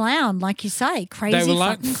clown, like you say, crazy They were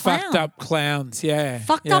like fucking fucked clown. up clowns, yeah.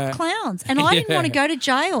 Fucked up clowns. And I didn't want to go to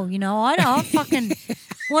jail, I fucking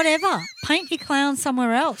whatever. Paint your clown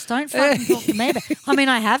somewhere else. Don't fucking talk to me. I mean,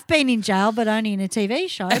 I have been in jail, but only in a TV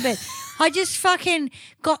show. But I just fucking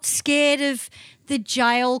got scared of the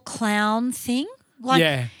jail clown thing. Like,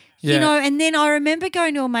 Yeah. you know, and then I remember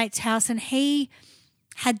going to a mate's house and he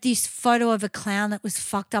had this photo of a clown that was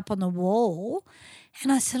fucked up on the wall.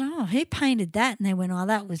 And I said, oh, who painted that? And they went, oh,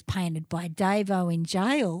 that was painted by Davo in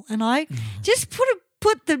jail. And I just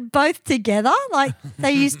put them both together. Like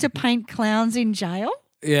they used to paint clowns in jail.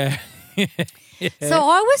 Yeah. So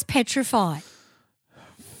I was petrified,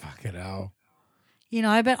 Fucking hell. you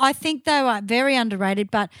know, but I think they were very underrated.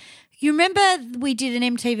 But you remember we did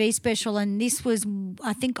an MTV special and this was,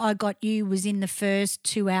 I think I Got You was in the first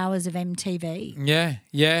 2 hours of MTV. Yeah.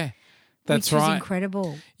 Yeah. That's which was right.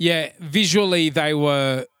 incredible. Yeah, visually they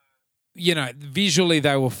were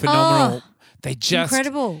phenomenal. They just,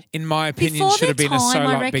 incredible. in my opinion, Before should have their been so time,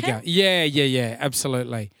 I lot reckon. bigger. Yeah,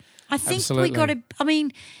 absolutely. I think Absolutely. we got to, I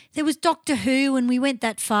mean, there was Doctor Who and we went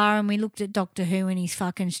that far and we looked at Doctor Who and his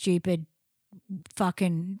fucking stupid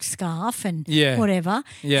fucking scarf and Yeah. whatever.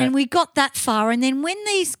 Yeah. And we got that far and then when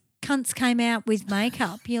these cunts came out with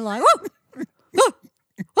makeup, you're like, oh,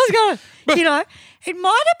 what's going on? You know, it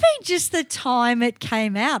might have been just the time it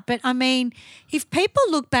came out. But, I mean, if people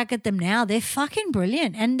look back at them now, they're fucking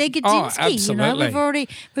brilliant. And they're Gadinsky, you know. absolutely.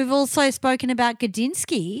 We've also spoken about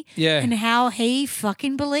Gadinsky and how he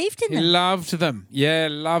fucking believed in He them. loved them. Yeah,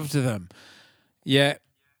 loved them. Yeah,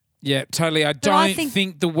 totally. I I don't think-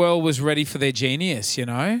 think the world was ready for their genius, you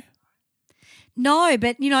know? No,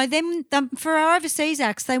 but, you know, them for our overseas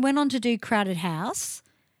acts, they went on to do Crowded House,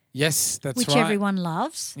 Yes, that's which right. everyone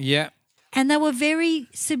loves. Yeah. And they were very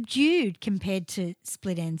subdued compared to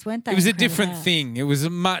Split Ends, weren't they? It was in a Crowded different House? thing. It was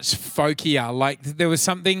much folkier. Like there was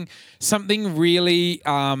something really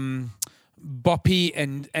boppy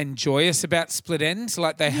and joyous about Split Ends.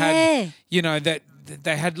 Like they Yeah. had, you know, that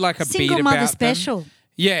they had like a Single beat mother about special. them.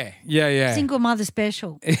 Yeah. Single mother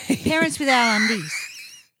special. Parents without undies.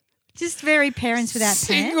 Just very parents without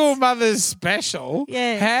Single pants. mothers special.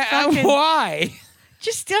 Yeah, How, fucking- why?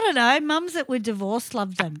 Just, I don't know, mums that were divorced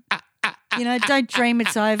loved them. You know, don't dream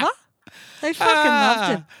it's over. They fucking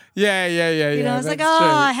loved them. Yeah. You know, it's like, that's oh,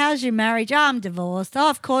 true. how's your marriage? Oh, I'm divorced. Oh,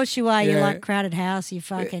 of course you are. You Yeah. like Crowded House, you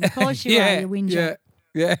fucking. Of course you are, you whinger.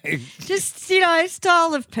 Yeah. Just, you know,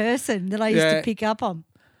 style of person that I used Yeah. to pick up on.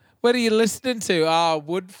 What are you listening to? Oh,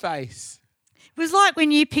 Woodface. It was like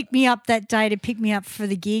when you picked me up that day to pick me up for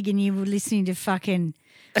the gig and you were listening to fucking,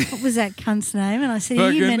 what was that cunt's name? And I said,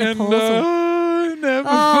 are you Fucking menopausal? never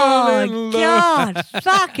fall in Oh, love. God.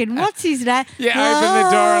 Fucking, what's his name? You opened the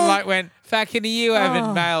door and Oh. like went, fucking are you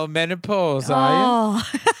having male menopause, are you?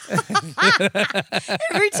 Oh.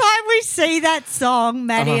 Every time we see that song,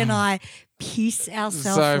 Maddie and I piss ourselves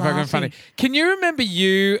So laughing. fucking funny. Can you remember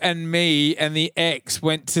you and me and the ex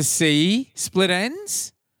went to see Split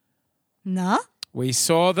Ends? No? We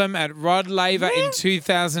saw them at Rod Laver in Really?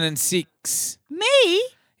 2006. Me?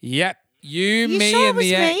 Yep. You, You me, sure it and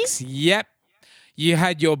the was me? ex. Yep. You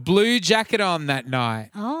had your blue jacket on that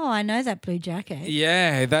night. Oh, I know that blue jacket.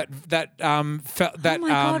 Yeah, that felt that Oh, my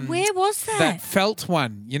God. Where was that? that felt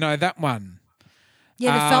one. You know that one.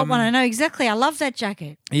 Yeah, the felt one. I know exactly. I love that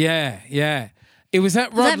jacket. Yeah. It was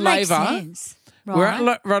at Well, Rod that makes Laver. sense. Right. We're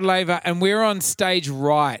at Rod Laver and we were on stage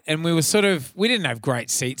right and we were we didn't have great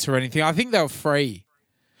seats or anything. I think they were free.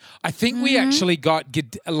 I think we Mm-hmm. actually got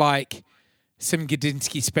like some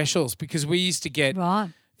Gadinsky specials because we used to get Right.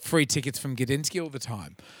 free tickets from Gadinsky all the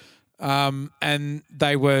time. And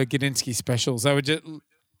they were Gadinsky specials. They were just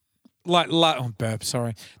burp,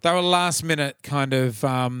 sorry. They were last minute kind of,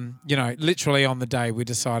 literally on the day we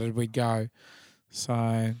decided we'd go.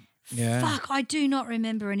 So, yeah. Fuck, I do not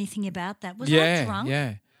remember anything about that. Was I drunk?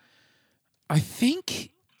 Yeah.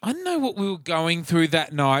 I don't know what we were going through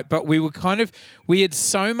that night, but we had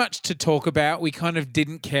so much to talk about. We kind of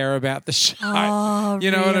didn't care about the show. Oh, you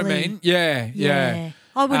know what I really? mean? Yeah.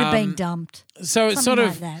 I would have been dumped. So it Something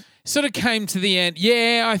like that. sort of came to the end.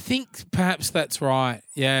 Yeah, I think perhaps that's right.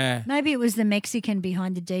 Yeah. Maybe it was the Mexican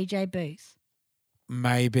behind the DJ booth.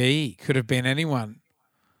 Maybe. Could have been anyone.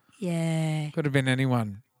 Yeah. Could have been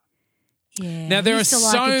anyone. Yeah. Now, there Used are to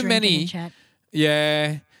like a so drink and a many- chat.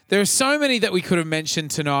 Yeah. There are so many that we could have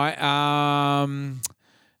mentioned tonight.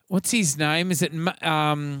 What's his name? Is it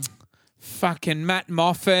fucking Matt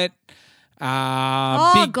Moffat?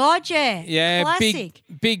 Oh, God, yeah. Yeah, Classic.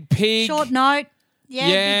 Big Pig. Short note. Yeah,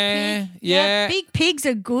 Yeah, Big Pig. yeah. Big Pig's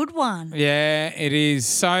a good one. Yeah, it is.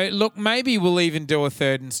 So, look, maybe we'll even do a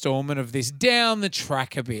third installment of this down the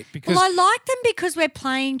track a bit because Well, I like them because we're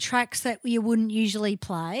playing tracks that you wouldn't usually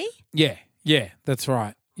play. yeah, that's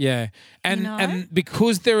right. Yeah. And You know? and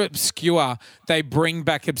because they're obscure, they bring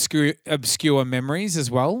back obscure memories as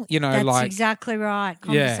well. You know, That's like exactly right.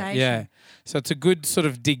 Conversation. yeah. So it's a good sort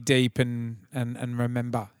of dig deep and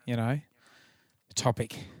remember,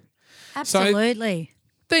 topic. Absolutely.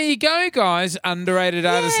 There you go, guys. Underrated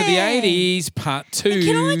artists of the Yeah. 80s, part 2. And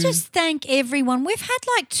can I just thank everyone? We've had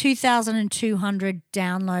like 2,200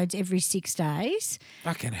 downloads every 6 days.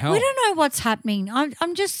 Fucking hell. We don't know what's happening.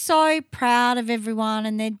 I'm just so proud of everyone,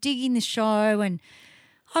 and they're digging the show, and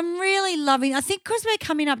I'm really loving. I think because we're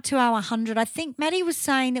coming up to our 100. I think Maddie was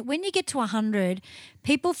saying that when you get to 100,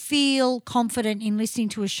 people feel confident in listening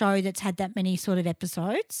to a show that's had that many sort of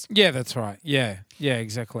episodes. Yeah, that's right. Yeah,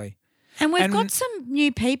 exactly. And we've And- got some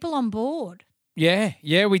new people on board. Yeah,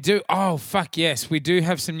 we do. Oh, fuck yes. We do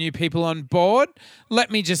have some new people on board.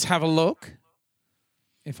 Let me just have a look.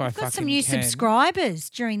 If I We've fucking got some new can. subscribers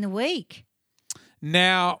during the week.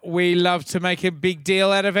 Now, we love to make a big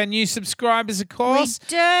deal out of our new subscribers, of course. We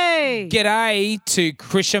do. G'day to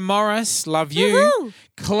Krisha Morris. Love you. Woohoo.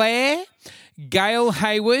 Claire, Gail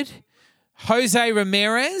Hayward, Jose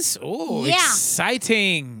Ramirez. Oh, Yeah.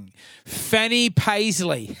 exciting. Fanny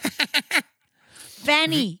Paisley.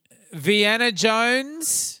 Fanny. Vienna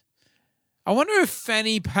Jones. I wonder if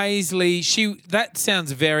Fanny Paisley, that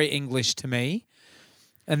sounds very English to me.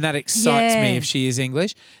 And that excites me Yeah. if she is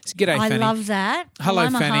English. So g'day, I Fanny. love that. Hello,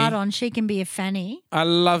 I'm Fanny. a hard on. She can be a Fanny. I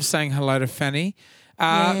love saying hello to Fanny.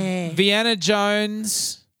 Yeah. Vienna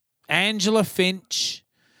Jones, Angela Finch.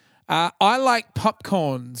 I like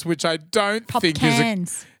popcorns, which I don't Pop think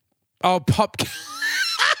cans. is pop.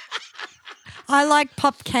 I like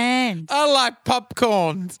pop cans. I like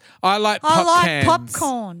popcorns. I like pop I like cans.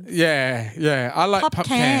 popcorn. Yeah. I like Pop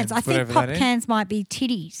cans. I think whatever pop that is. cans might be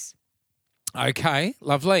titties. Okay,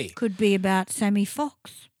 lovely. Could be about Sammy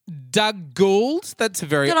Fox. Doug Gould. That's a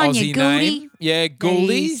very Good on you, Aussie Gouldy. name. Yeah,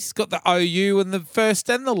 Gouldy. is. He's got the OU in the first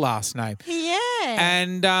and the last name. Yeah.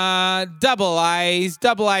 And double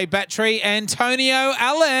A battery, Antonio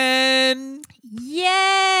Allen.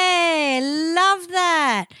 Yeah. Love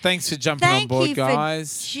that. Thanks for jumping on Thank board, you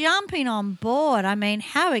guys. for jumping on board. I mean,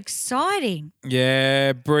 how exciting.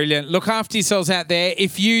 Yeah, brilliant. Look after yourselves out there.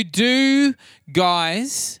 If you do,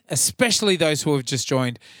 guys, especially those who have just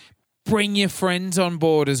joined, bring your friends on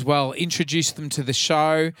board as well. Introduce them to the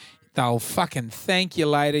show. They'll fucking thank you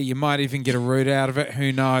later. You might even get a root out of it.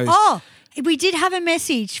 Who knows? Oh, we did have a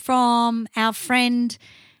message from our friend,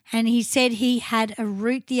 and he said he had a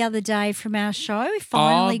root the other day from our show. He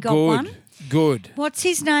finally got good. one. Good. What's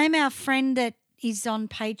his name? Our friend that is on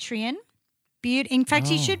Patreon. In fact,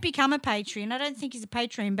 he should become a Patreon. I don't think he's a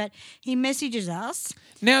Patreon, but he messages us.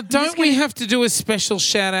 Now, don't we have to do a special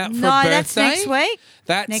shout out for a birthday? that's next week.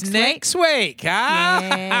 That's Next next week. Ah,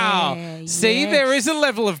 Yeah, see, yes. there is a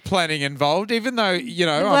level of planning involved, even though, I'm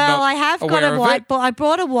Well, not I have got aware a of it. whiteboard. I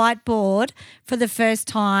brought a whiteboard for the first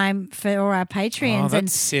time for all our Patreons. Oh,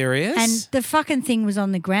 that's serious. And the fucking thing was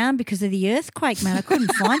on the ground because of the earthquake, man. I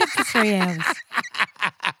couldn't find it for 3 hours.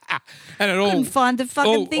 And it all Couldn't find the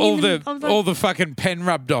fucking thing. all the fucking pen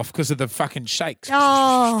rubbed off because of the fucking shakes.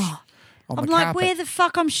 Oh, on I'm the like, carpet. where the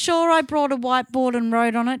fuck? I'm sure I brought a whiteboard and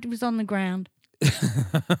wrote on it. It was on the ground.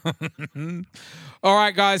 All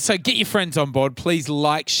right, guys. So get your friends on board. Please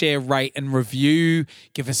like, share, rate, and review.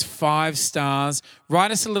 Give us 5 stars.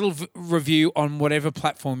 Write us a little review on whatever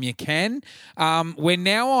platform you can. We're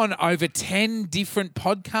now on over 10 different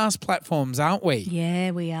podcast platforms, aren't we?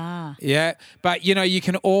 Yeah, we are. Yeah, but you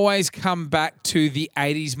can always come back to the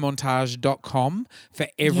 80smontage.com for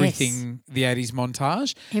everything the 80s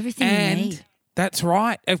montage. Everything you and need. That's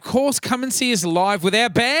right. Of course, come and see us live with our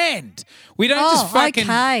band. We don't just fucking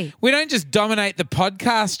okay. we don't just dominate the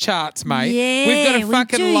podcast charts, mate. Yeah, We've got a we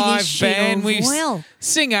fucking do this live shit band. all We well.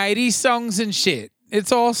 sing 80s songs and shit.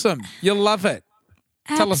 It's awesome. You'll love it.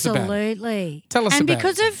 Tell us about it. Absolutely. Tell us and about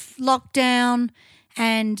because it. of lockdown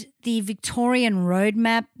and the Victorian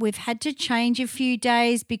roadmap, we've had to change a few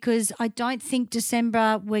days because I don't think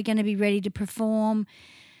December we're going to be ready to perform.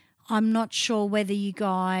 I'm not sure whether you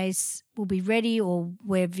guys will be ready or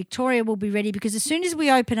where Victoria will be ready because as soon as we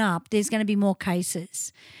open up, there's going to be more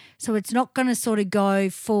cases. So it's not going to sort of go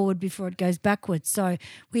forward before it goes backwards. So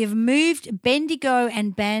we have moved Bendigo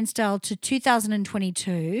and Bansdale to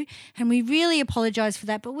 2022 and we really apologise for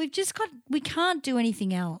that, but we can't do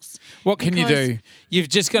anything else. What can you because do? You've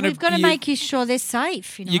just got to We've got to make sure they're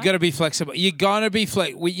safe. You got to be flexible. You got to be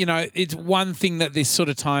flexible. It's one thing that this sort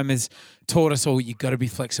of time has taught us all. You got to be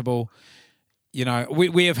flexible. You know,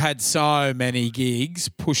 we have had so many gigs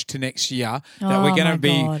pushed to next year that we're Oh, going my to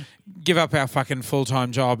be God. give up our fucking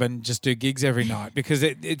full-time job and just do gigs every night because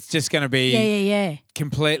it's just going to be Yeah.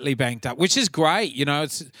 completely banked up, which is great. You know,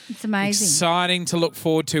 it's amazing. exciting to look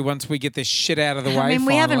forward to once we get this shit out of the way. I mean,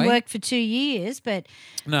 we haven't finally. worked for 2 years, but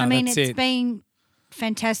No, I mean, that's it's it. been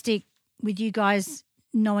fantastic with you guys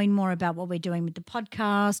knowing more about what we're doing with the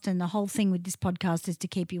podcast, and the whole thing with this podcast is to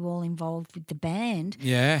keep you all involved with the band.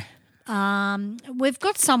 Yeah. We've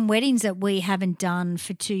got some weddings that we haven't done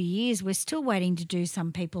for 2 years. We're still waiting to do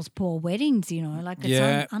some people's poor weddings, you know, like it's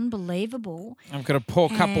Yeah. unbelievable. I've got a poor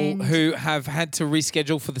couple And- who have had to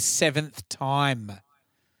reschedule for the 7th time.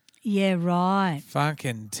 Yeah, right.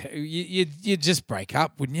 Fucking, you'd just break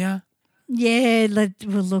up, wouldn't you? Yeah,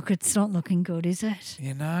 well, look, it's not looking good, is it?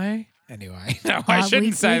 You know? Anyway, no, I shouldn't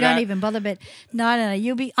we say don't that. even bother, but no.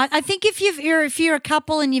 You'll be. I think if you're a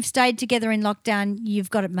couple and you've stayed together in lockdown, you've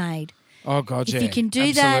got it made. Oh, God, If yeah. you can do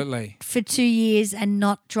absolutely. that for 2 years and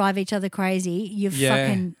not drive each other crazy, you're Yeah.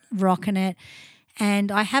 fucking rocking it.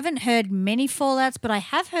 And I haven't heard many fallouts, but I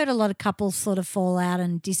have heard a lot of couples sort of fall out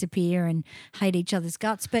and disappear and hate each other's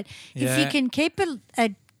guts. But if you Yeah. can keep a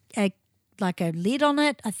lid on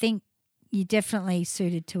it, I think you're definitely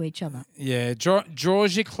suited to each other. Yeah,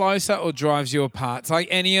 draws you closer or drives you apart. It's like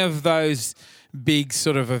any of those big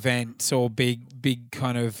sort of events or big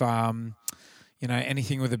kind of,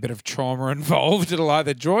 anything with a bit of trauma involved. It'll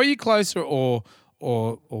either draw you closer or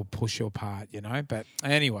push you apart, you know. But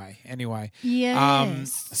anyway.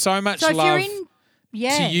 Yes. So much So if love you're in,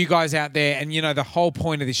 to you guys out there. And, you know, the whole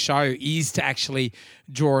point of this show is to actually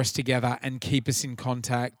draw us together and keep us in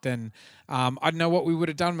contact. And I don't know what we would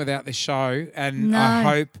have done without this show. And I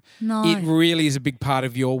hope it really is a big part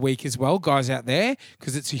of your week as well, guys out there,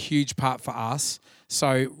 because it's a huge part for us.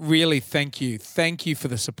 So really, thank you. Thank you for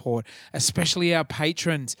the support, especially our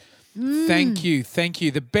patrons. Thank you.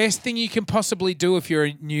 The best thing you can possibly do if you're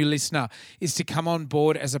a new listener is to come on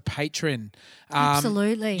board as a patron.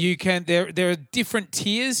 Absolutely. You can. There are different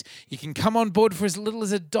tiers. You can come on board for as little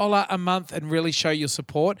as $1 a month and really show your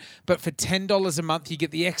support. But for $10 a month, you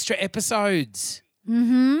get the extra episodes.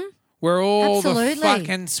 Mm-hmm. Where all Absolutely. the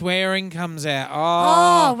fucking swearing comes out.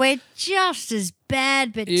 Oh, we're just as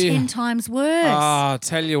bad, but Yeah. 10 times worse. Oh,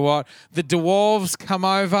 tell you what, the dwarves come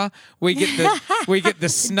over. We get the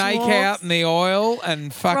snake dwarves. out in the oil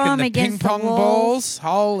and Throw fucking 'em the ping against the pong walls. balls.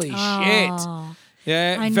 Holy shit! Oh.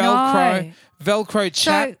 Yeah, I Velcro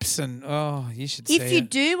chaps, and you should see If you it.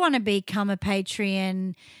 do want to become a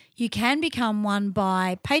Patreon, you can become one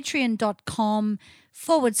by patreon.com/the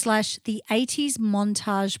 80s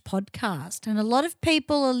Montage Podcast. And a lot of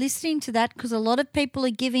people are listening to that because a lot of people are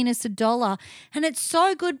giving us $1. And it's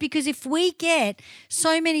so good because if we get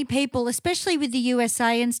so many people, especially with the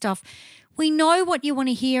USA and stuff, we know what you want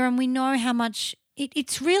to hear and we know how much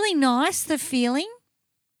it's really nice, the feeling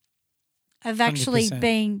of actually 100%.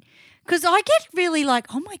 being, because I get really like,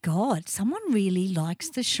 oh my God, someone really likes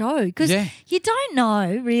the show, because Yeah. you don't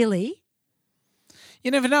know really. You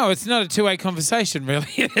never know. It's not a two-way conversation, really,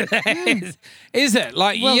 is it?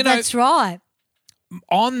 Like, Well, you know, that's right.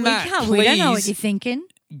 on that, We don't know what please you're thinking.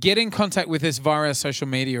 get in contact with us via our social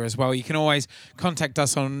media as well. You can always contact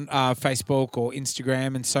us on Facebook or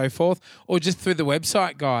Instagram and so forth, or just through the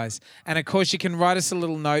website, guys. And, of course, you can write us a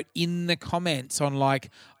little note in the comments on, like,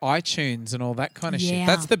 iTunes and all that kind of shit. Yeah.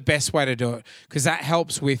 That's the best way to do it because that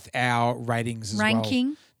helps with our ratings as Ranking.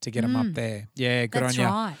 well to get them up there. Yeah, good That's on you.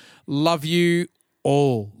 right. Love you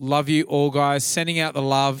all. Love you all, guys. Sending out the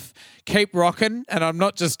love. Keep rocking. And I'm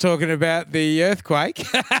not just talking about the earthquake.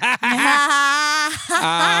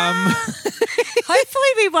 Hopefully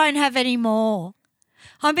we won't have any more.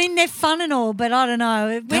 I mean, they're fun and all, but I don't know.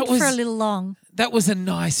 It went for a little long. That was a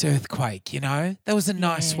nice earthquake, you know? That was a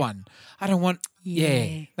nice one. I don't want...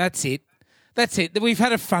 Yeah, that's it. That's it. We've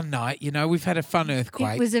had a fun night, you know? We've had a fun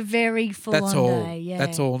earthquake. It was a very full-on That's all. day. Yeah.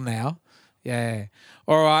 That's all now. Yeah.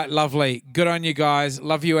 All right, lovely. Good on you guys.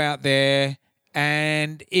 Love you out there.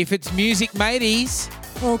 And if it's music mateys,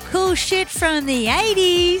 Or cool shit from the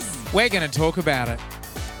 80s. we're going to talk about it.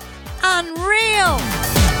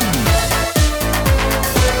 Unreal.